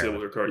 100% he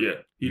disabled her car. Yeah,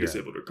 he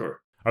disabled her car.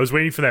 I was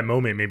waiting for that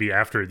moment, maybe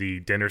after the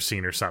dinner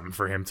scene or something,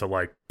 for him to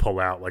like pull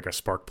out like a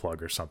spark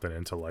plug or something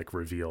and to like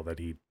reveal that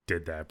he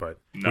did that. But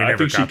no, I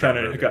think she kind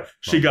of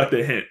got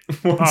the hint.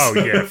 Oh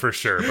yeah, for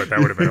sure. But that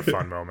would have been a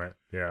fun moment.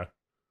 Yeah.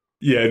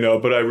 Yeah, no,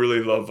 but I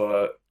really love.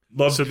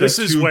 So this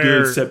is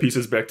where good set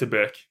pieces back to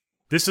back.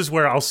 This is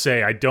where I'll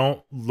say I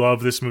don't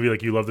love this movie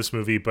like you love this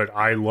movie, but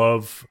I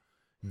love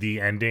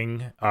the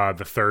ending,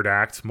 the third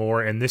act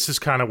more, and this is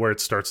kind of where it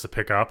starts to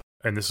pick up.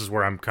 And this is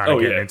where I'm kind of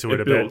getting into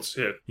it a builds,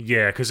 bit.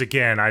 Yeah, because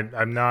again,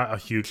 I'm not a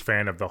huge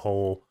fan of the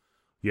whole,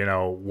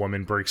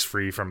 woman breaks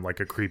free from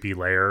like a creepy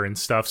lair and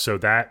stuff. So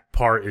that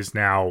part is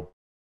now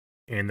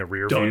in the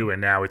rear view,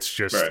 and now it's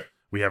just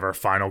we have our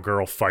final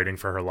girl fighting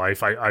for her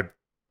life.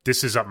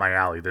 This is up my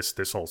alley.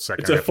 This whole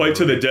second. It's a fight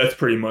to the death,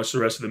 pretty much. The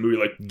rest of the movie,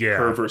 like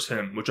her versus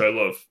him, which I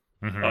love.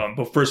 Mm-hmm.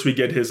 But first, we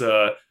get his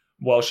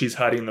while she's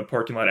hiding in the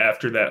parking lot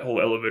after that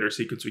whole elevator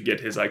sequence, we get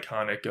his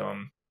iconic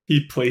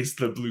he plays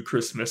the Blue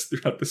Christmas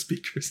throughout the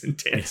speakers and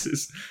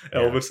dances.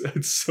 Elvis,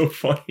 it's so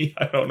funny.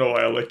 I don't know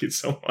why I like it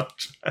so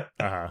much.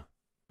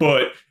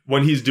 But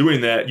when he's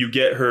doing that, you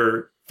get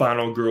her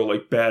final girl,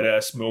 like,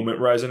 badass moment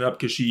rising up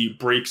because she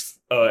breaks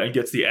and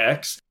gets the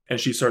axe and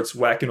she starts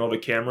whacking all the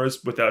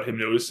cameras without him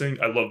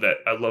noticing. I love that.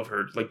 I love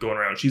her, like, going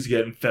around. She's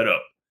getting fed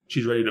up.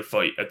 She's ready to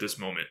fight at this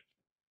moment.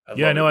 I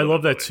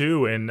love that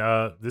too. And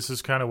this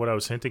is kind of what I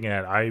was hinting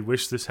at. I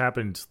wish this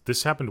happened.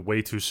 This happened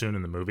way too soon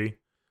in the movie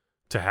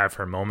to have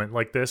her moment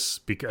like this,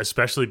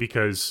 especially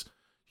because,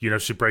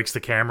 she breaks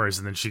the cameras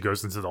and then she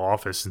goes into the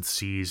office and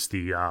sees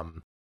the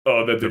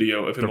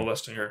video of him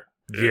molesting her.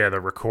 Yeah, the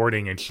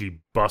recording, and she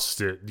busts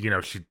it.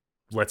 She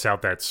lets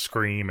out that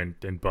scream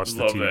and busts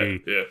the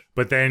TV. That. Yeah.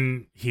 But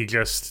then he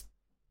just,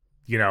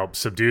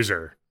 subdues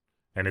her.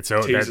 And it's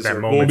that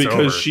moment's over.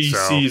 Well, because she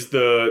sees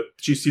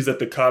that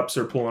the cops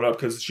are pulling up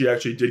because she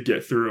actually did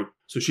get through.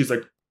 So she's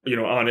like,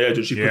 on edge,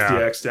 and she puts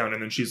the axe down,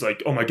 and then she's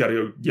like, oh my God, I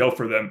gotta go yell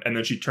for them. And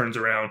then she turns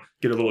around,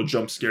 get a little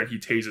jump scare, and he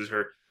tases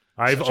her.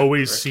 I've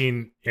always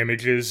seen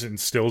images and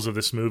stills of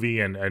this movie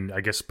and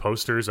I guess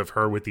posters of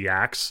her with the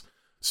axe.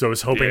 So I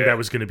was hoping that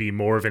was going to be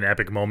more of an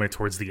epic moment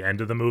towards the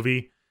end of the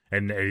movie.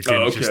 And it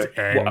didn't just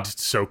end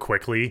so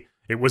quickly.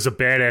 It was a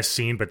badass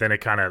scene, but then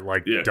it kind of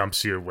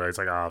dumps you where it's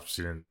like, oh,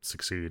 she didn't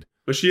succeed.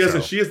 But she has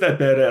that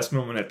badass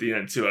moment at the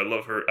end too. I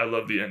love her. I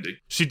love the ending.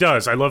 She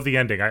does. I love the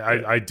ending.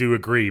 I do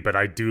agree, but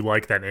I do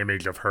like that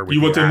image of her with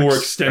you the want axe. More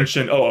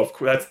extension. Of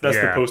course. That's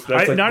the post.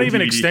 That's like not even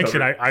DVD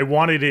extension. cover. I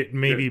wanted it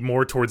maybe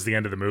more towards the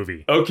end of the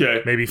movie.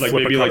 Okay. Maybe flip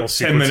a couple 10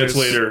 sequences. minutes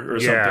later or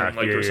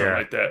something something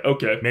like that.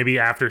 Okay. Maybe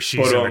after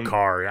she's in the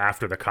car,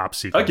 after the cop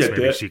sequence,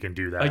 maybe she can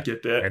do that. I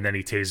get that. And then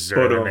he tases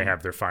her, and then they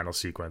have their final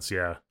sequence.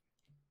 Yeah.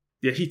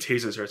 Yeah, he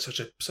tases her. It's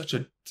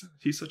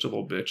he's such a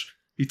little bitch.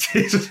 He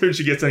tases her and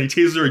she gets down. He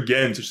tases her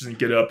again so she doesn't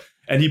get up.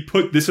 And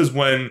this is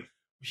when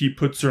he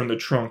puts her in the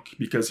trunk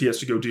because he has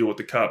to go deal with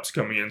the cops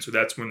coming in. So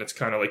that's when it's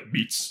kind of like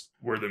meets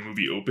where the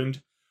movie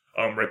opened,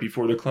 right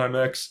before the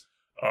climax.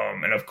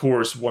 And of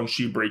course, once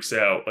she breaks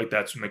out, like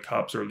that's when the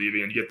cops are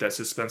leaving and you get that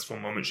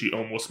suspenseful moment. She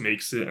almost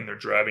makes it and they're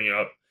driving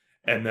up.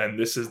 And then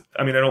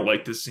I don't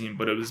like this scene,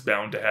 but it was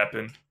bound to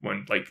happen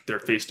when like they're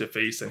face to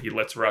face and he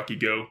lets Rocky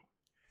go.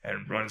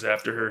 and runs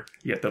after her.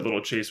 You get that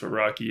little chase with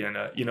Rocky, and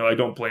I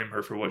don't blame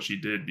her for what she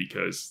did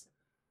because,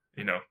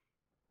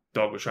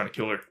 dog was trying to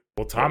kill her.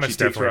 Well, Thomas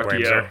definitely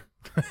blames her.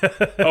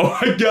 Oh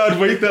my God!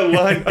 Wait, that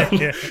line.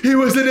 Yeah. He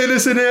was an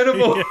innocent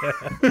animal.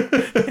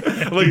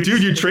 Yeah. Like,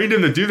 dude, you trained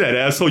him to do that,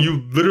 asshole.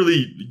 You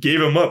literally gave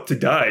him up to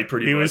die.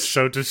 He was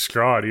so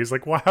distraught. He's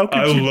like, "Well, how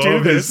could you do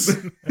love this?"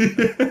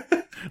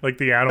 Like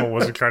the animal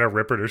wasn't trying to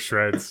rip her to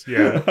shreds.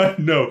 Yeah,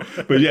 no,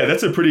 but yeah,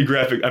 that's a pretty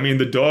graphic. I mean,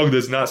 the dog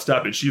does not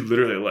stop it. She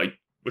literally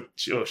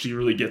she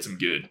really gets him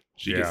good.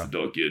 She gets the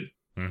dog good.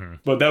 Mm-hmm.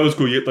 But that was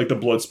cool. You get like the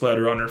blood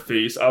splatter on her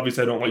face.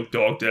 Obviously, I don't like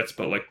dog deaths,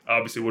 but like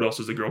obviously, what else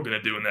is a girl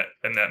gonna do in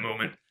that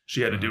moment?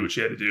 She had to do what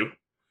she had to do.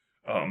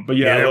 But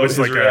yeah, that was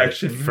his like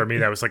reaction. For me,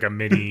 that was like a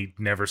mini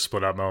never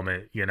split up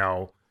moment.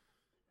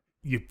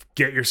 You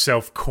get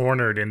yourself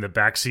cornered in the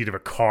backseat of a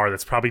car.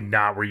 That's probably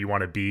not where you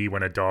want to be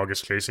when a dog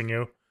is chasing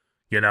you.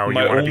 My you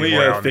want to be only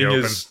more out in thing the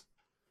open. is,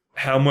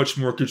 how much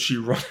more could she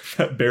run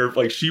that bare?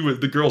 Like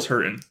the girl's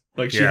hurting.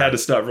 Like she had to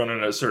stop running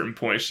at a certain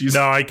point.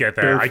 No, I get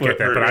that.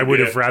 But I would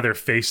have yeah. rather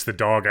faced the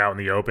dog out in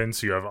the open,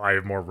 so I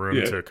have more room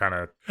to kind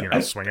of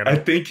swing at him. I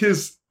think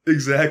his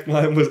exact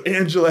line was,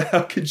 "Angela,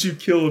 how could you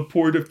kill a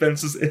poor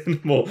defenseless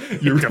animal?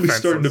 You're really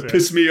starting to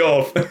piss me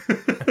off."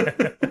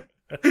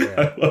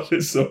 I love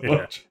it so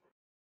much.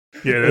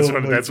 Yeah,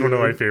 that's one of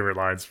my favorite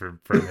lines from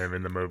him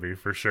in the movie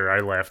for sure. I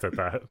laughed at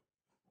that.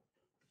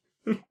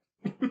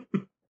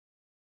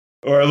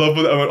 Or I love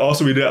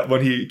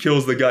when he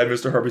kills the guy,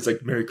 Mr. Harvey's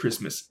like, "Merry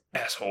Christmas,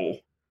 asshole."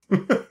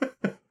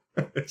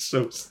 It's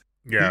so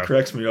he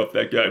cracks me up,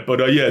 that guy. But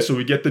so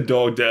we get the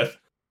dog death,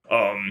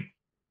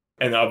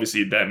 and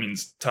obviously that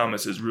means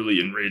Thomas is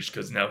really enraged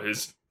because now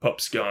his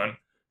pup's gone.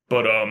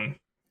 But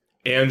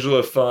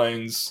Angela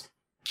finds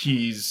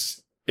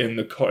keys in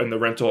the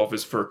rental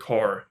office for a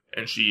car,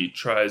 and she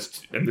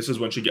tries and this is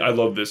when I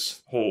love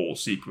this whole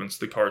sequence.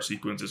 The car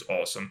sequence is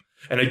awesome,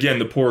 and again,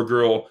 the poor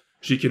girl.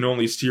 She can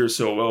only steer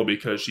so well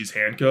because she's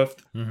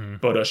handcuffed. Mm-hmm.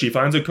 But she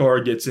finds a car,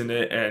 gets in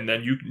it, and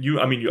then you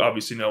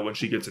obviously know when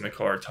she gets in a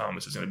car,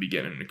 Thomas is going to be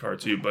getting in the car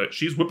too. But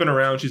she's whipping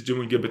around, she's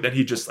doing good, but then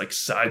he just like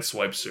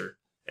sideswipes her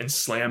and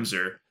slams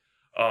her.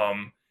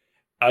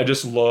 I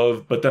just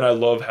love, but then I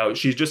love how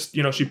she just,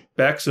 she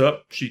backs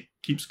up, she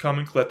keeps calm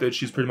and collected.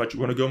 She's pretty much, "You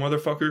want to go,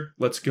 motherfucker?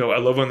 Let's go." I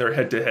love when they're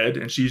head to head,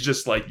 and she's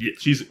just like,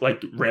 she's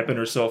like ramping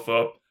herself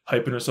up,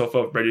 hyping herself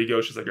up, ready to go.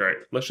 She's like, "All right,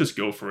 let's just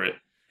go for it."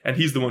 And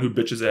he's the one who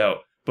bitches out.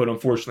 But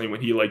unfortunately,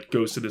 when he like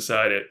goes to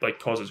decide, it like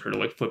causes her to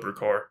like flip her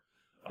car.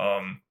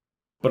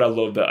 But I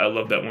love that. I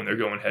love that when they're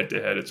going head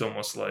to head, it's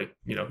almost like,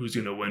 who's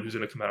gonna win, who's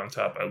gonna come out on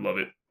top. I love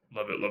it,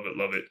 love it, love it,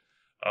 love it.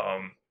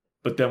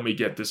 But then we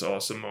get this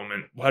awesome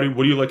moment. What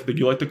do you like? Do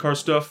you like the car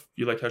stuff?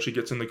 You like how she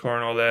gets in the car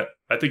and all that?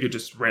 I think it's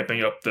just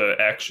ramping up the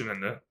action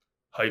and the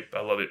hype.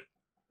 I love it.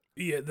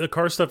 Yeah, the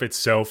car stuff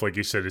itself, like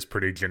you said, is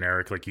pretty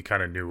generic. Like you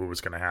kind of knew what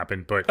was going to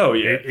happen, but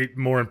it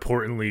more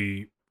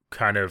importantly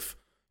kind of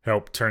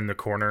helped turn the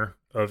corner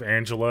of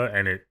Angela,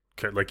 and it,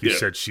 like you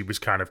said, she was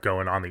kind of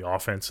going on the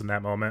offense in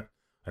that moment,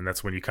 and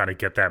that's when you kind of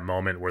get that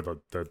moment where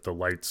the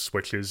light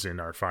switches in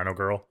our final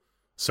girl.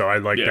 So I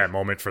like that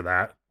moment for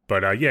that.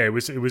 But it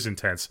was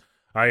intense.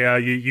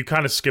 You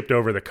kind of skipped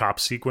over the cop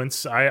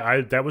sequence.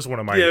 That was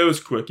one of my it was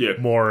quick.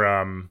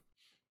 More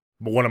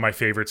one of my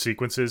favorite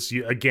sequences.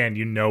 You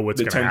know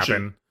what's going to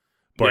happen,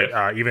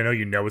 but even though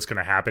you know what's going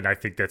to happen, I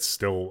think that's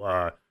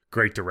still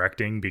great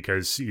directing,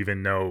 because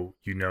even though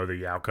you know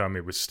the outcome,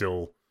 it was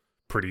still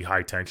pretty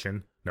high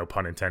tension. No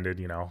pun intended,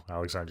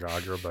 Alexandra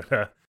Agra,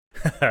 but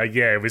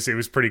it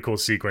was pretty cool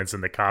sequence,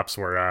 and the cops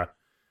were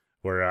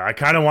I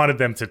kind of wanted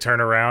them to turn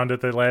around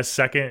at the last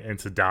second and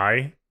to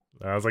die.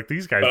 I was like,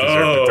 these guys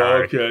deserve to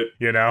die,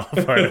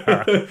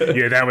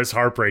 But that was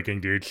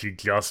heartbreaking, dude. She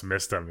just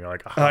missed him. You're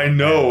like, oh, I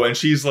know, man. And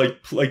she's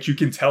like you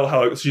can tell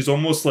how she's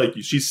almost like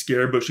she's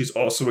scared, but she's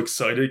also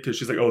excited because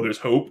she's like, oh, there's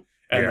hope,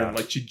 and then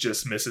like she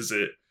just misses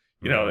it.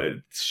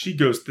 She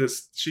goes through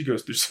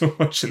so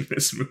much in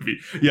this movie.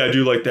 Yeah, I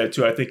do like that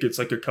too. I think it's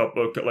like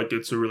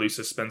it's a really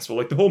suspenseful.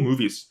 Like the whole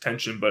movie's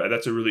tension, but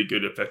that's a really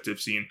good,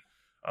 effective scene.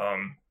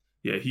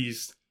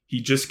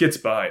 He just gets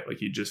by. Like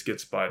he just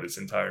gets by this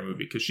entire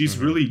movie because she's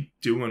really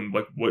doing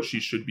like what she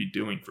should be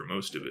doing for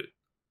most of it.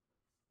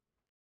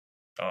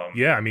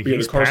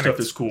 The car panicked. stuff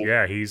is cool.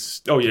 Yeah,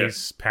 he's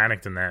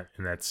panicked in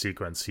that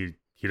sequence. He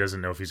doesn't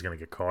know if he's gonna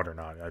get caught or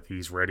not.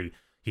 He's ready.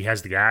 He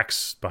has the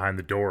axe behind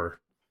the door.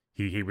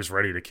 He was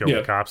ready to kill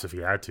the cops if he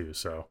had to.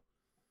 So,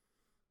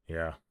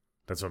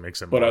 that's what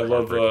makes him. But I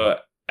love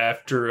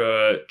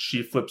after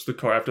she flips the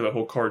car after the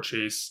whole car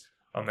chase.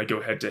 They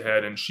go head to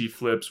head, and she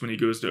flips when he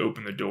goes to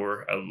open the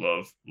door. I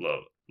love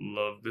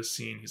this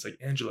scene. He's like,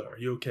 "Angela, are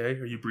you okay?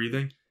 Are you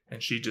breathing?"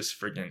 And she just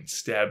friggin'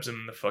 stabs him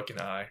in the fucking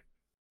eye.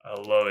 I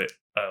love it.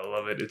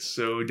 It's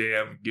so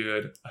damn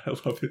good. I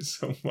love it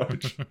so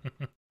much.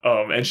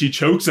 And she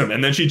chokes him,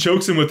 and then she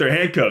chokes him with her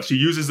handcuffs. She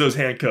uses those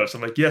handcuffs.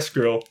 I'm like, "Yes,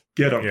 girl,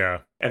 get him." Yeah.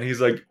 And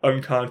he's like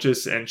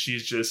unconscious, and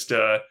she's just,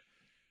 I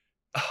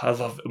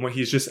love it when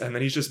he's just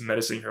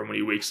menacing her when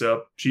he wakes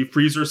up. She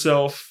frees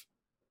herself.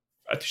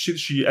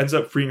 She ends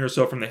up freeing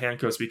herself from the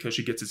handcuffs because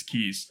she gets his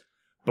keys.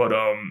 But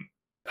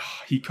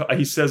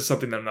he says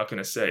something that I'm not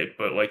gonna say,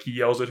 but like he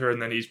yells at her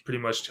and then he pretty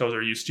much tells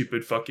her, "You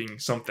stupid fucking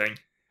something,"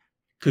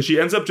 because she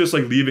ends up just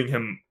like leaving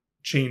him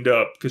chained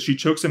up because she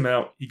chokes him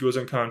out. He goes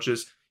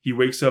unconscious. He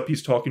wakes up.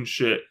 He's talking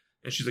shit,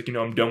 and she's like,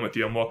 "I'm done with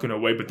you. I'm walking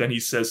away." But then he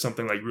says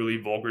something like really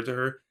vulgar to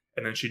her,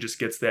 and then she just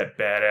gets that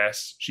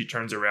badass. She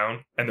turns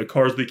around, and the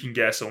car's leaking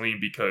gasoline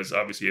because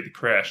obviously it had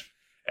crashed.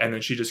 And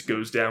then she just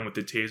goes down with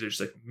the taser. She's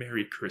like,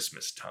 "Merry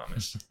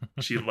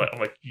I'm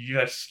like,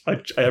 yes.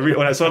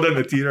 When I saw that in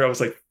the theater, I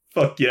was like,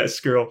 "Fuck yes,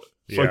 girl.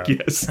 Fuck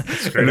yes."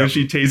 And then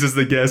she tases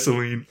the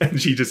gasoline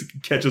and she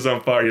just catches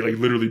on fire. He like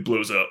literally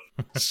blows up.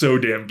 So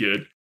damn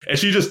good. And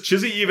she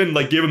doesn't even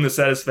like give him the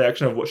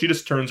satisfaction of what she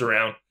just turns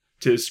around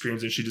to his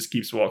screams and she just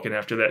keeps walking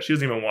after that. She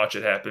doesn't even watch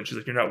it happen. She's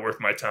like, "You're not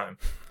worth my time."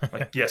 I'm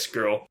like, yes,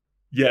 girl.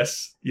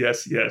 Yes.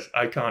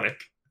 Iconic.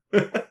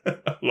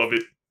 I love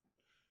it.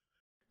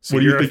 So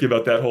what do you think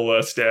about that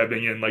whole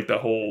stabbing and like the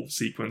whole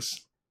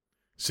sequence?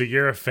 So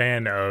you're a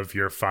fan of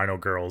your final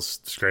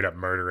girls straight up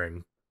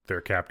murdering their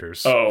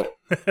captors? Oh,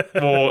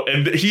 well,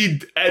 and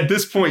at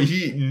this point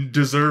he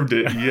deserved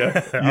it.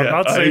 Yeah, I'm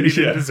not saying he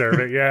didn't deserve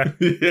it. Yeah,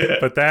 yeah.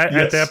 But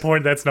at that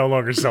point, that's no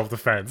longer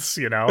self-defense.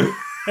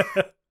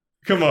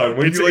 Come on,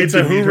 when it's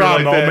a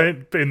hoorah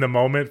moment in the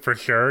moment for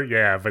sure.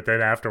 Yeah, but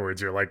then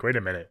afterwards you're like, wait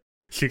a minute,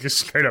 she just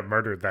straight up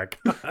murdered that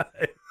guy.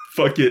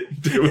 Fuck it,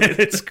 do it.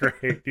 It's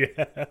great.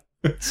 Yeah.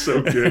 It's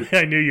so good.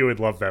 I knew you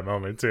would love that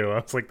moment too. I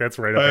was like, that's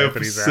right up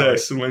Anthony's alley. I'm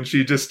obsessed when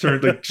she just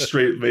turned like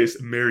straight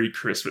faced, "Merry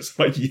Christmas."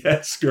 I'm like,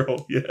 yes,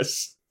 girl,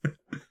 yes.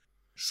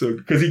 So,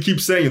 because he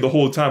keeps saying it the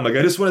whole time, like,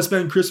 "I just want to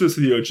spend Christmas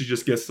with you," and she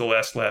just gets the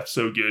last laugh.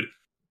 So good.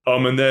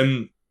 And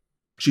then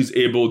she's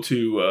able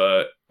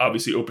to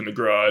obviously open the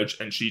garage,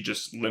 and she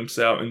just limps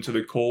out into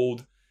the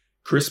cold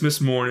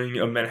Christmas morning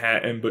of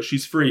Manhattan, but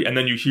she's free. And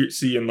then you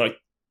see in like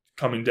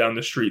coming down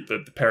the street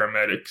that the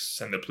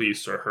paramedics and the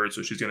police are hurt,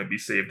 so she's going to be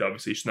saved.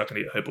 Obviously, she's not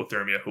going to get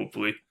hypothermia,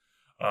 hopefully.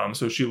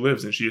 So she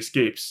lives and she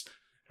escapes.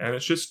 And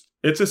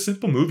it's a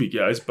simple movie,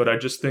 guys, but I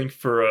just think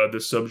for the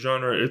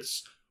subgenre,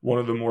 it's one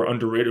of the more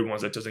underrated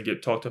ones that doesn't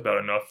get talked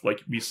about enough.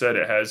 Like we said,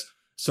 it has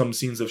some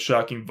scenes of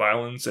shocking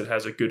violence. It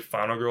has a good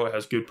final girl. It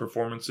has good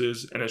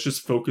performances. And it's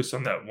just focused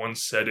on that one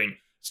setting.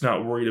 It's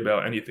not worried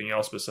about anything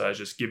else besides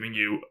just giving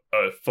you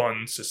a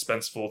fun,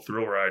 suspenseful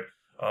thrill ride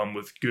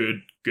with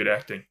good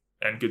acting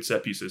and good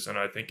set pieces, and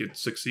I think it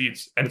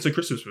succeeds. And it's a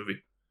Christmas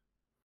movie.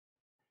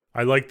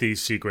 I like the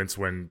sequence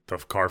when the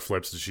car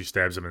flips and she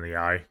stabs him in the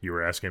eye. You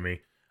were asking me.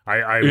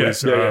 I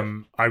was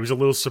a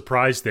little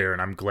surprised there,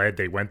 and I'm glad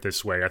they went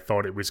this way. I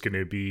thought it was going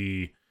to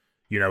be,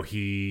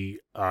 he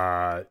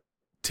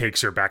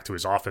takes her back to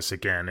his office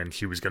again, and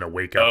she was going to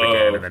wake up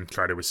again and then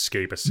try to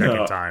escape a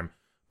second time.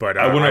 But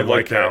I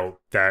like how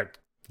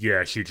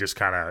she just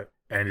kind of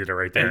ended it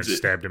right there and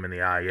stabbed him in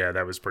the eye. Yeah,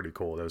 that was pretty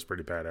cool. That was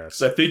pretty badass.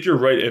 So I think you're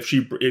right. If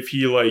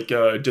he like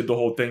did the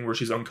whole thing where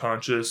she's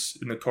unconscious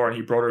in the car and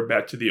he brought her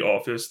back to the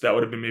office, that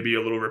would have been maybe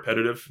a little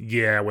repetitive.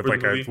 Yeah, with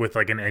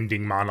like an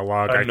ending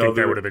monologue. I think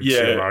that would have been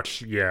too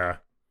much. Yeah.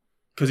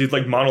 Because he's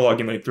like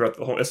monologuing like throughout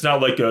the whole. It's not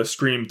like a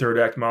Scream third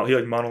act monologue. He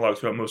like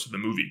monologues throughout most of the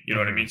movie. You know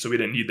what I mean? So we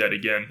didn't need that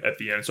again at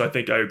the end. So I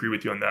think I agree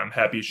with you on that. I'm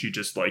happy she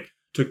just like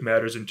took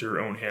matters into her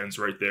own hands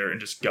right there and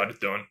just got it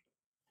done.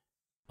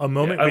 A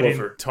moment we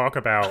didn't talk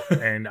about,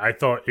 and I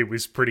thought it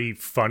was pretty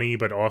funny,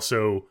 but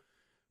also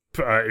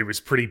it was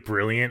pretty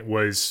brilliant,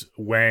 was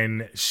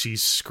when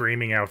she's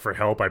screaming out for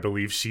help. I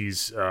believe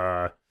she's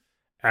at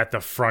the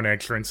front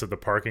entrance of the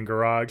parking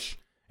garage,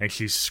 and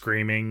she's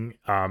screaming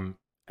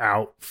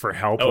out for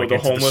help like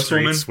into the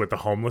streets with the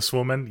homeless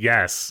woman.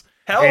 Yes.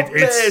 Help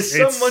me!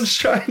 Someone's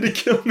trying to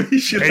kill me.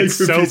 It's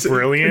so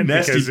brilliant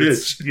because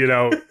it's,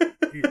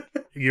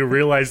 you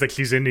realize that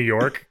she's in New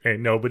York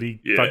and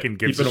nobody fucking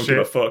gives a shit. People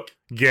don't give a fuck.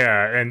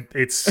 Yeah, and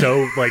it's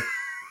so like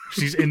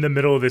she's in the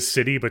middle of this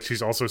city, but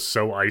she's also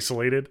so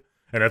isolated.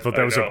 And I thought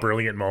that was a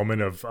brilliant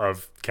moment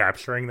of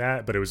capturing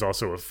that, but it was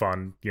also a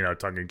fun,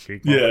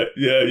 tongue-in-cheek moment.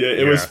 Yeah.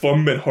 It was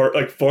fun and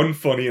fun,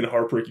 funny, and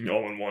heartbreaking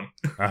all in one.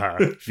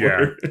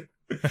 Yeah.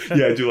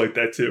 Yeah, I do like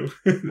that too.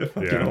 The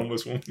fucking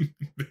homeless woman,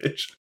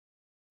 bitch.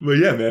 But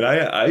yeah,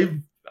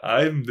 man,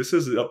 I'm this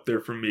is up there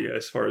for me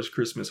as far as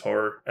Christmas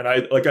horror. And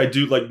I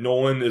do like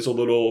Nolan is a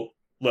little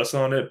less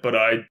on it, but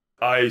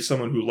I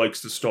someone who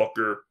likes the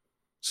stalker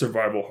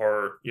survival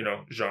horror,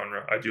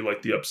 genre. I do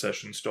like the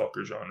obsession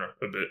stalker genre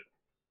a bit.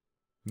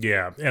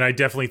 Yeah, and I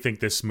definitely think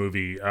this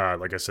movie,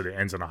 like I said, it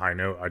ends on a high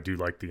note. I do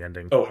like the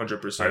ending. Oh,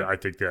 100%. I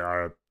think that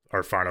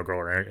our final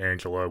girl,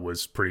 Angela,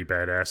 was pretty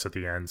badass at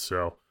the end,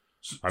 so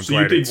I'm so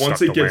glad you think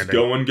once it gets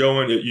going,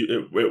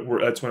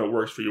 that's when it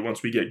works for you.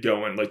 Once we get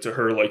going, like to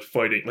her, like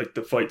fighting, like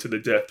the fight to the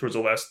death towards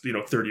the last,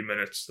 30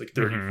 minutes, like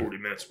 30, 40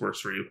 minutes works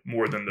for you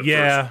more than the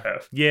first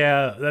half.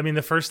 Yeah, I mean,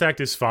 the first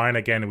act is fine.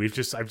 Again, I've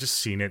just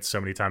seen it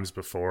so many times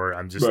before.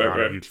 I'm just not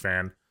a huge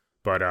fan.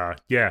 But I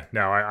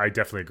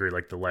definitely agree.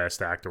 Like the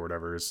last act or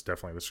whatever is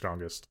definitely the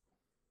strongest.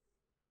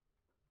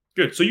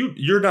 Good. So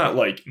you're not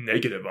like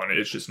negative on it.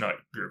 It's just not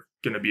you're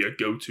gonna be a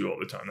go-to all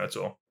the time. That's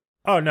all.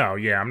 Oh no,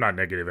 yeah, I'm not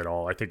negative at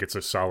all. I think it's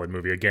a solid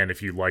movie. Again,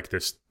 if you like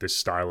this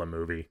style of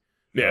movie,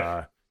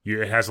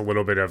 it has a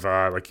little bit of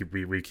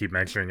we keep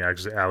mentioning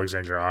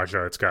Alexandra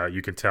Aja. It's got,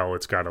 you can tell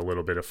it's got a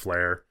little bit of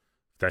flair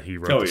that he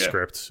wrote the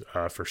script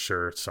for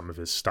sure. Some of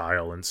his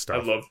style and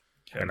stuff.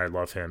 I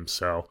love him.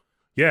 So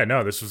yeah,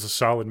 no, this was a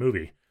solid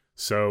movie.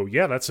 So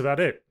yeah, that's about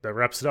it. That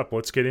wraps it up.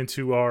 Let's get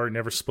into our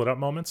never split up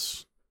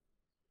moments.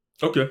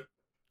 Okay.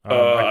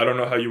 I don't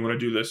know how you want to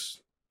do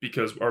this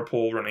because our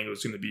poll running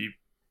is going to be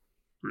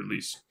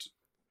released.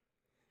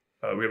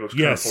 We have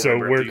a so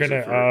we're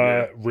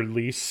gonna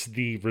release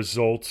the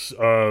results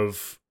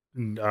of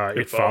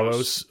It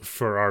Follows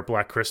for our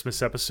Black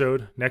Christmas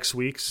episode next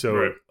week.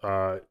 So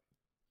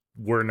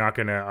we're not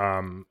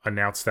gonna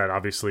announce that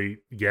obviously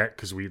yet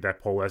because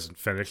that poll hasn't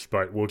finished,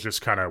 but we'll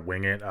just kind of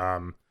wing it.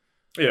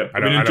 We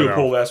didn't do a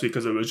poll last week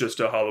because it was just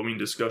a Halloween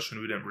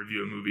discussion. We didn't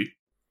review a movie.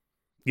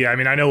 Yeah, I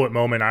mean, I know what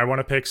moment I want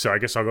to pick, so I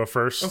guess I'll go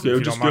first. Okay,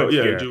 just go.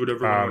 Yeah, do whatever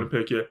you want to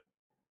pick. Yeah.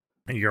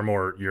 You're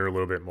a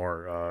little bit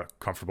more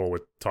comfortable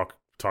with talking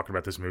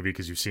about this movie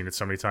because you've seen it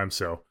so many times.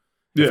 So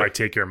if I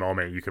take your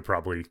moment, you could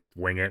probably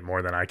wing it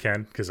more than I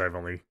can because I've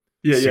only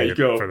seen it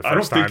for the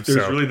first time. I don't think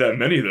there's really that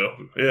many though.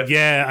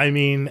 Yeah. I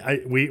mean,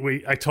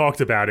 I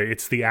talked about it.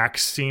 It's the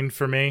axe scene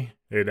for me.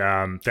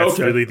 That's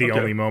really the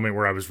only moment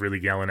where I was really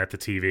yelling at the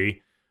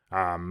TV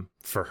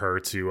for her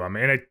to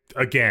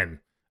and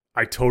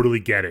I totally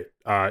get it.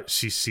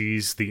 She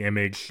sees the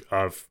image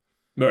of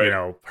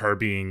her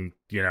being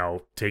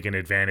taken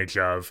advantage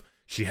of.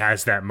 She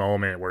has that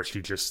moment where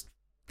she just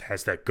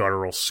has that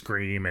guttural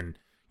scream, and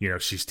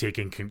she's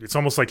taking. It's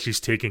almost like she's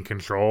taking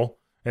control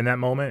in that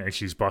moment, and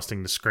she's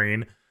busting the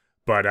screen.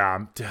 But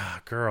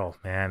girl,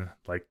 man,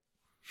 like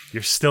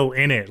you're still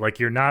in it. Like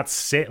you're not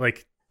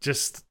like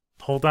just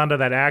hold on to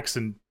that axe,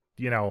 and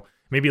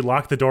maybe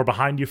lock the door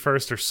behind you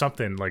first or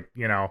something. Like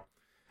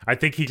I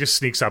think he just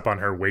sneaks up on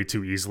her way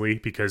too easily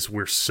because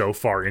we're so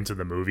far into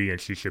the movie, and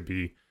she should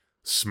be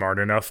smart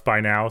enough by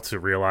now to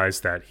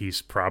realize that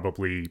he's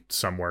probably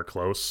somewhere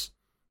close.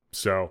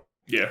 So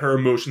yeah, her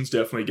emotions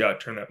definitely got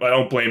turned up. I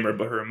don't blame her,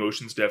 but her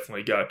emotions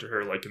definitely got to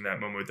her, like in that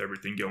moment with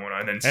everything going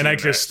on. And I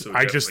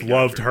just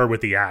loved her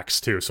with the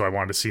axe too, so I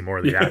wanted to see more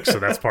of the axe. So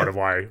that's part of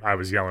why I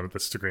was yelling at the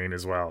screen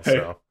as well. Hey,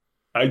 so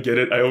I get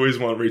it. I always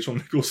want Rachel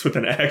Nichols with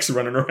an axe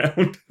running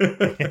around.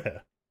 Yeah.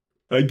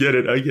 I get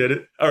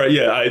it. All right,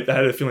 yeah, I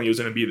had a feeling it was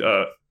going to be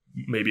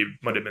maybe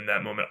might have been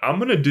that moment. I'm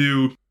going to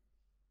do.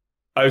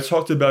 I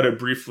talked about it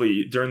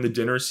briefly during the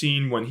dinner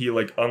scene when he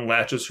like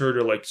unlatches her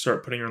to like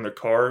start putting her in the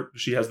car.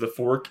 She has the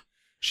fork.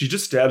 She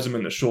just stabs him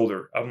in the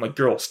shoulder. I'm like,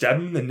 girl, stab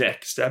him in the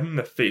neck, stab him in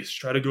the face.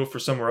 Try to go for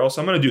somewhere else.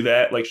 I'm going to do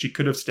that. Like she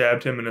could have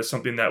stabbed him into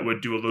something that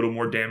would do a little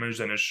more damage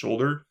than his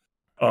shoulder.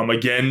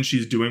 Again,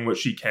 she's doing what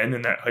she can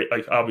in that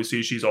like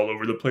obviously she's all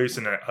over the place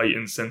in that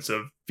heightened sense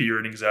of fear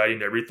and anxiety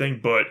and everything.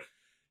 But,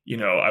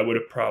 I would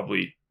have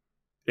probably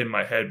in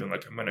my head been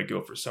like, I'm going to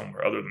go for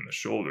somewhere other than the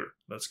shoulder.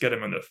 Let's get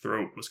him in the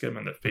throat. Let's get him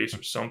in the face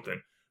or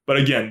something. But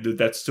again,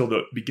 that's still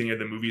the beginning of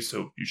the movie,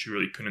 so you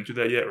really couldn't do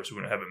that yet, or else we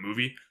wouldn't have a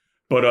movie.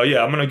 But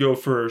yeah, I'm going to go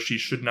for she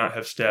should not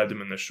have stabbed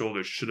him in the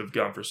shoulder. She should have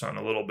gone for something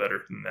a little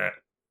better than that.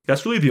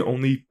 That's really the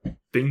only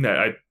thing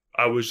that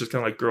I was just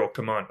kind of like, girl,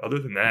 come on. Other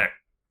than that,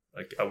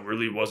 like I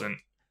really wasn't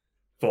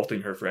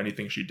faulting her for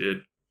anything she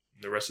did.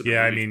 The rest of the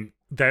movie. I mean,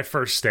 that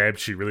first stab,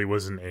 she really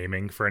wasn't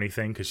aiming for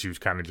anything because she was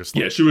kind of just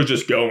she was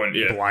just going,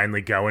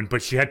 blindly going.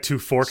 But she had two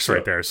forks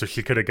right there, so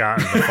she could have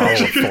gotten the follow-up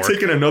she could have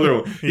taken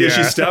another one. Yeah,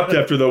 she stopped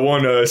after the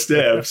one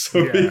stab,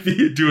 so maybe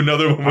you do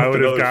another one. I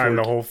would have gotten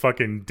the whole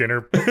fucking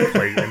dinner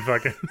plate and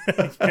fucking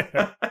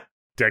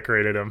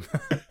decorated them.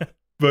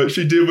 But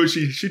she did what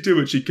she did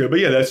what she could.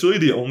 But yeah, that's really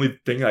the only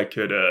thing I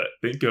could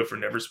think of for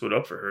Never Split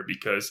Up for her,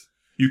 because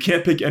you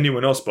can't pick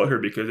anyone else but her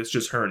because it's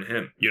just her and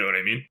him. You know what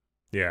I mean?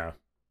 Yeah.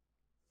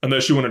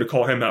 Unless you wanted to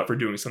call him out for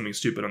doing something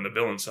stupid on the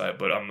villain side,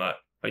 but I'm not,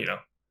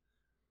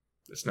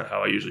 that's not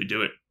how I usually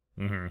do it.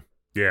 Mm-hmm.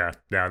 Yeah,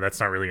 no, that's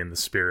not really in the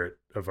spirit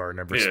of our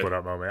Never Split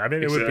Up moment. I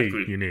mean, it would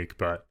be unique,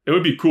 but... It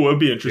would be cool, it would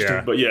be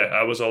interesting, but yeah,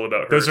 I was all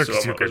about her. Those are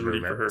two good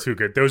movies. Too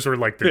good. Those were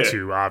like the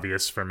two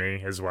obvious for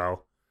me as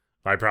well.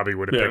 I probably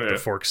would have picked the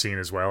fork scene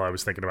as well. I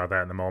was thinking about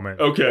that in the moment.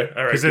 Okay,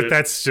 all right. Because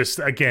that's just,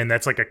 again,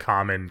 that's like a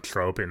common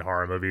trope in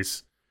horror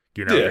movies.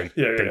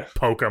 They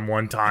poke him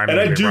one time and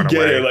I do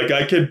get it. Like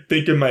I could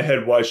think in my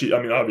head why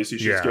obviously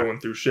she's going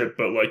through shit,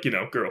 but like,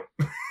 girl,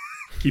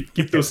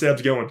 keep those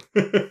stabs going.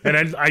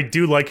 And I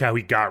do like how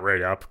he got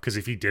right up, because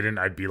if he didn't,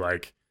 I'd be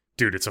like,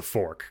 dude, it's a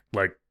fork.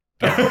 Like,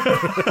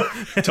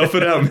 tough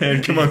it out,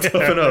 man. Come on,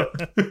 toughen up.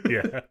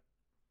 Yeah.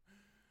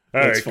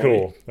 All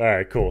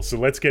right, cool. So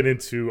let's get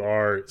into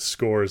our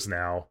scores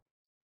now.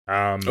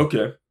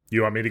 Okay.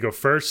 You want me to go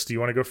first? Do you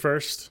want to go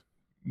first?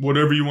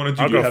 Whatever you want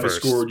to do. Do you have a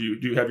score? Do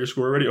you have your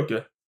score already?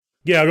 Okay.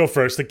 Yeah, I'll go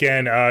first.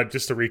 Again,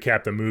 just to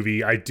recap the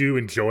movie, I do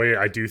enjoy it.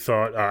 I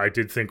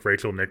did think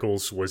Rachel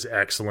Nichols was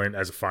excellent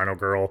as a final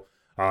girl.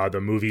 The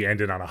movie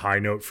ended on a high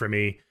note for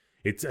me.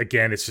 It's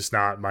just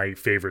not my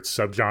favorite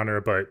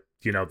subgenre, but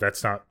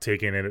that's not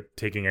taking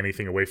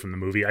anything away from the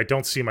movie. I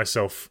don't see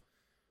myself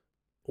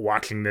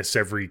watching this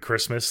every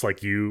Christmas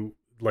like you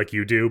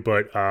do,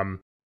 but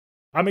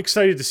I'm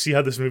excited to see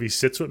how this movie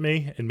sits with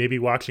me, and maybe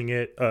watching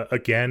it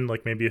again,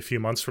 like maybe a few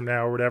months from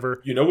now or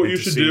whatever. You know what you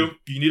should do?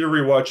 You need to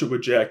rewatch it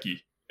with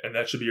Jackie, and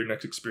that should be your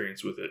next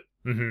experience with it.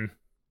 Mm-hmm.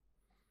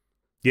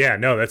 Yeah,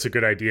 no, that's a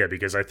good idea,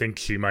 because I think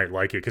she might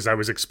like it, because I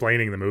was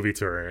explaining the movie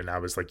to her, and I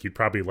was like, you'd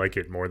probably like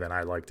it more than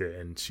I liked it,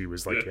 and she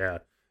was like, yeah,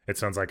 it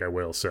sounds like I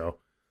will. So,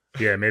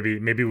 yeah,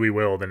 maybe we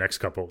will the next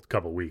couple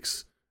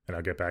weeks, and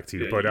I'll get back to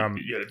you. But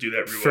you gotta do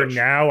that rewatch. For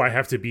now, I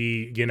have to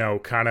be,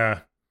 kind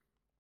of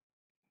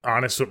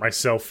honest with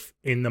myself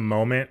in the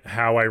moment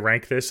how I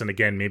rank this, and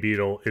again, maybe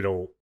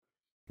it'll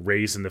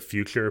raise in the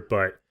future,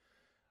 but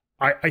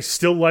I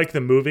still like the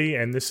movie,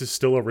 and this is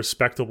still a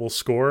respectable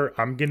score.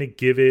 I'm gonna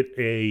give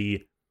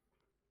it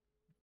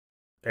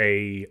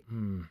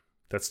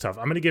that's tough.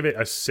 I'm gonna give it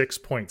a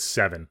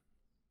 6.7.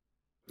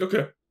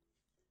 Okay.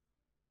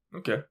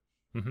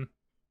 Mm-hmm.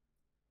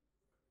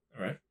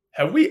 All right.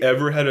 Have we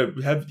ever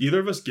have either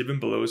of us given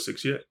below a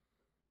 6 yet?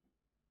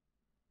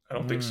 I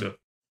don't think so.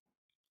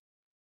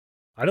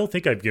 I don't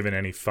think I've given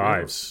any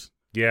 5s.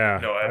 Yeah.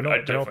 No,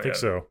 I don't think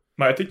so.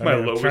 I think my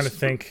lowest. I'm trying to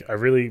think. I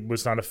really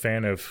was not a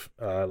fan of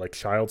like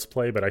Child's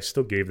Play, but I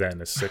still gave that in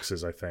the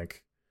 6s. I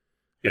think.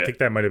 Yeah. I think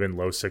that might have been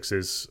low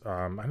 6s.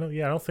 I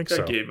don't think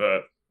so. I gave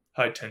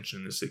High Tension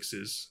in the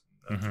 6s.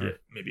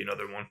 Maybe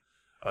another one.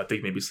 I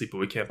think maybe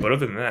Sleepaway Camp. But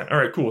other than that, all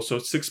right, cool. So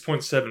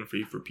 6.7 for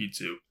you for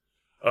P2.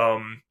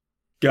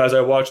 Guys,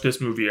 I watch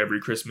this movie every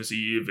Christmas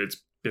Eve.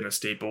 It's been a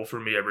staple for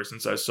me ever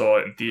since I saw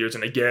it in theaters.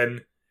 And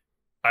again,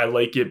 I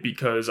like it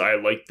because I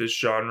like this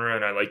genre,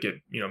 and I like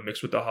it,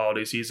 mixed with the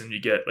holiday season.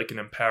 You get like an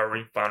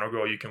empowering final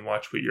girl you can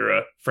watch with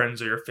your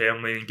friends or your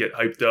family and get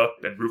hyped up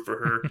and root for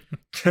her,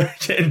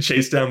 getting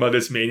chased down by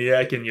this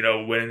maniac, and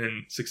winning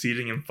and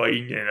succeeding and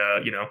fighting and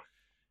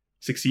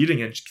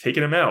succeeding and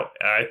taking him out.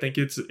 I think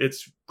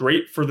it's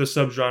great for the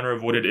subgenre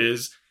of what it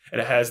is,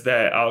 and it has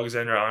that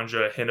Alexander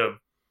Anja hint of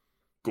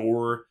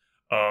gore.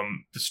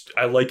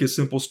 I like a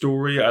simple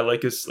story. I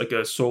like a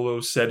solo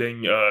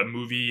setting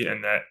movie,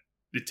 and that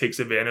it takes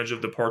advantage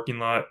of the parking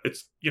lot.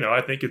 It's,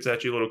 I think it's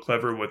actually a little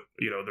clever with,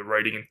 the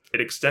writing, and it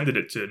extended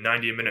it to a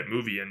 90-minute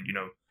movie, and,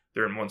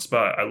 they're in one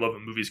spot. I love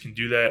when movies can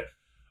do that.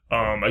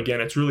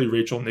 Again, it's really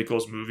Rachel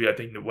Nichols' movie. I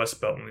think that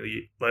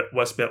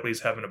Wes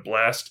Bentley's having a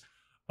blast.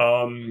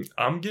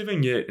 I'm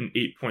giving it an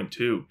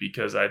 8.2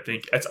 because I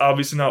think it's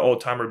obviously not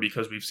all-timer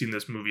because we've seen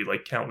this movie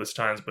like countless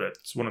times, but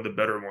it's one of the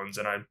better ones,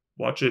 and I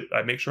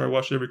make sure I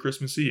watch it every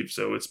Christmas Eve,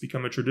 so it's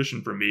become a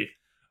tradition for me.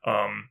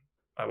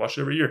 I watch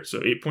it every year, so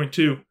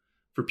 8.2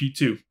 for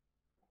P2.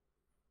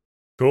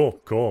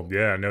 Cool.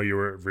 Yeah, I know you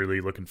were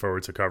really looking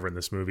forward to covering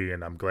this movie,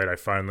 and I'm glad I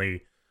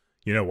finally,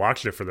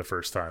 watched it for the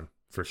first time,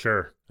 for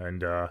sure.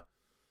 And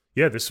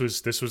yeah, this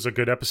was a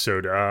good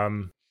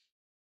episode.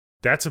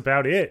 That's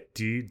about it.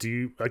 Do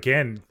you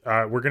again,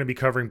 we're going to be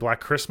covering Black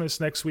Christmas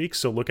next week,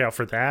 so look out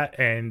for that.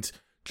 And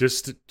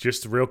just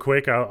real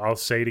quick, I'll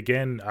say it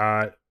again.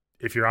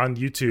 If you're on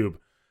YouTube,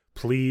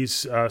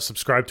 please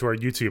subscribe to our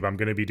YouTube. I'm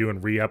going to be doing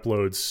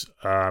re-uploads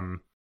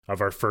of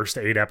our first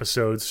 8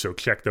 episodes, so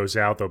check those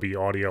out. They'll be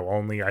audio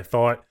only. I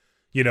thought,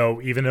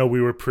 even though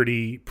we were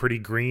pretty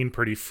green,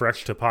 pretty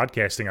fresh to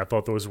podcasting, I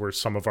thought those were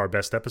some of our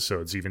best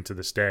episodes, even to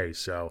this day.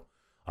 So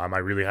I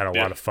really had a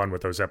lot of fun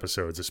with those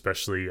episodes,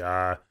 especially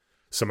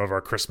some of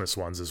our Christmas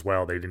ones as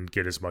well. They didn't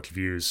get as much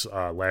views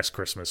last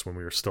Christmas when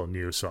we were still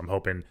new, so I'm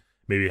hoping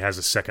maybe it has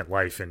a second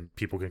life and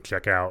people can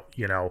check out,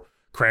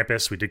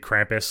 Krampus. We did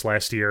Krampus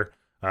last year,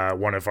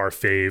 one of our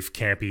fave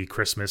campy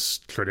Christmas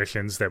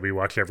traditions that we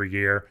watch every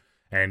year.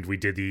 And we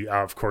did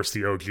of course,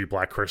 the OG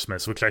Black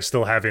Christmas, which I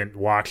still haven't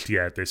watched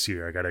yet this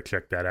year. I got to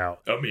check that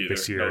out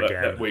this year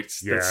again. That waits.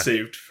 That's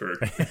saved for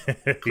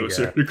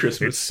closer to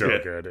Christmas. It's so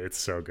good. It's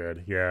so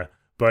good. Yeah.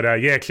 But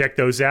check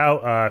those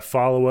out.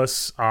 Follow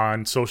us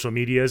on social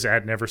medias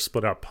at Never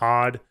Split Up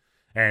Pod.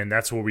 And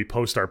that's where we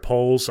post our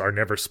polls, our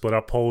Never Split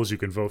Up polls. You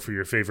can vote for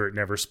your favorite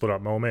Never Split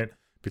Up moment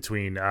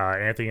between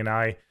Anthony and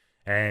I.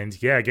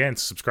 And yeah, again,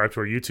 subscribe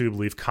to our YouTube,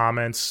 leave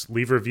comments,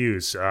 leave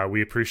reviews.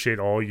 We appreciate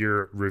all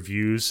your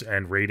reviews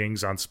and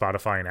ratings on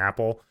Spotify and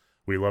Apple.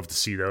 We love to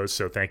see those,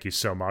 so thank you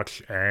so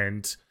much.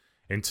 And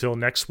until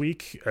next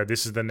week,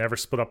 this is the Never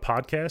Split Up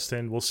Podcast,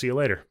 and we'll see you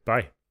later.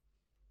 Bye.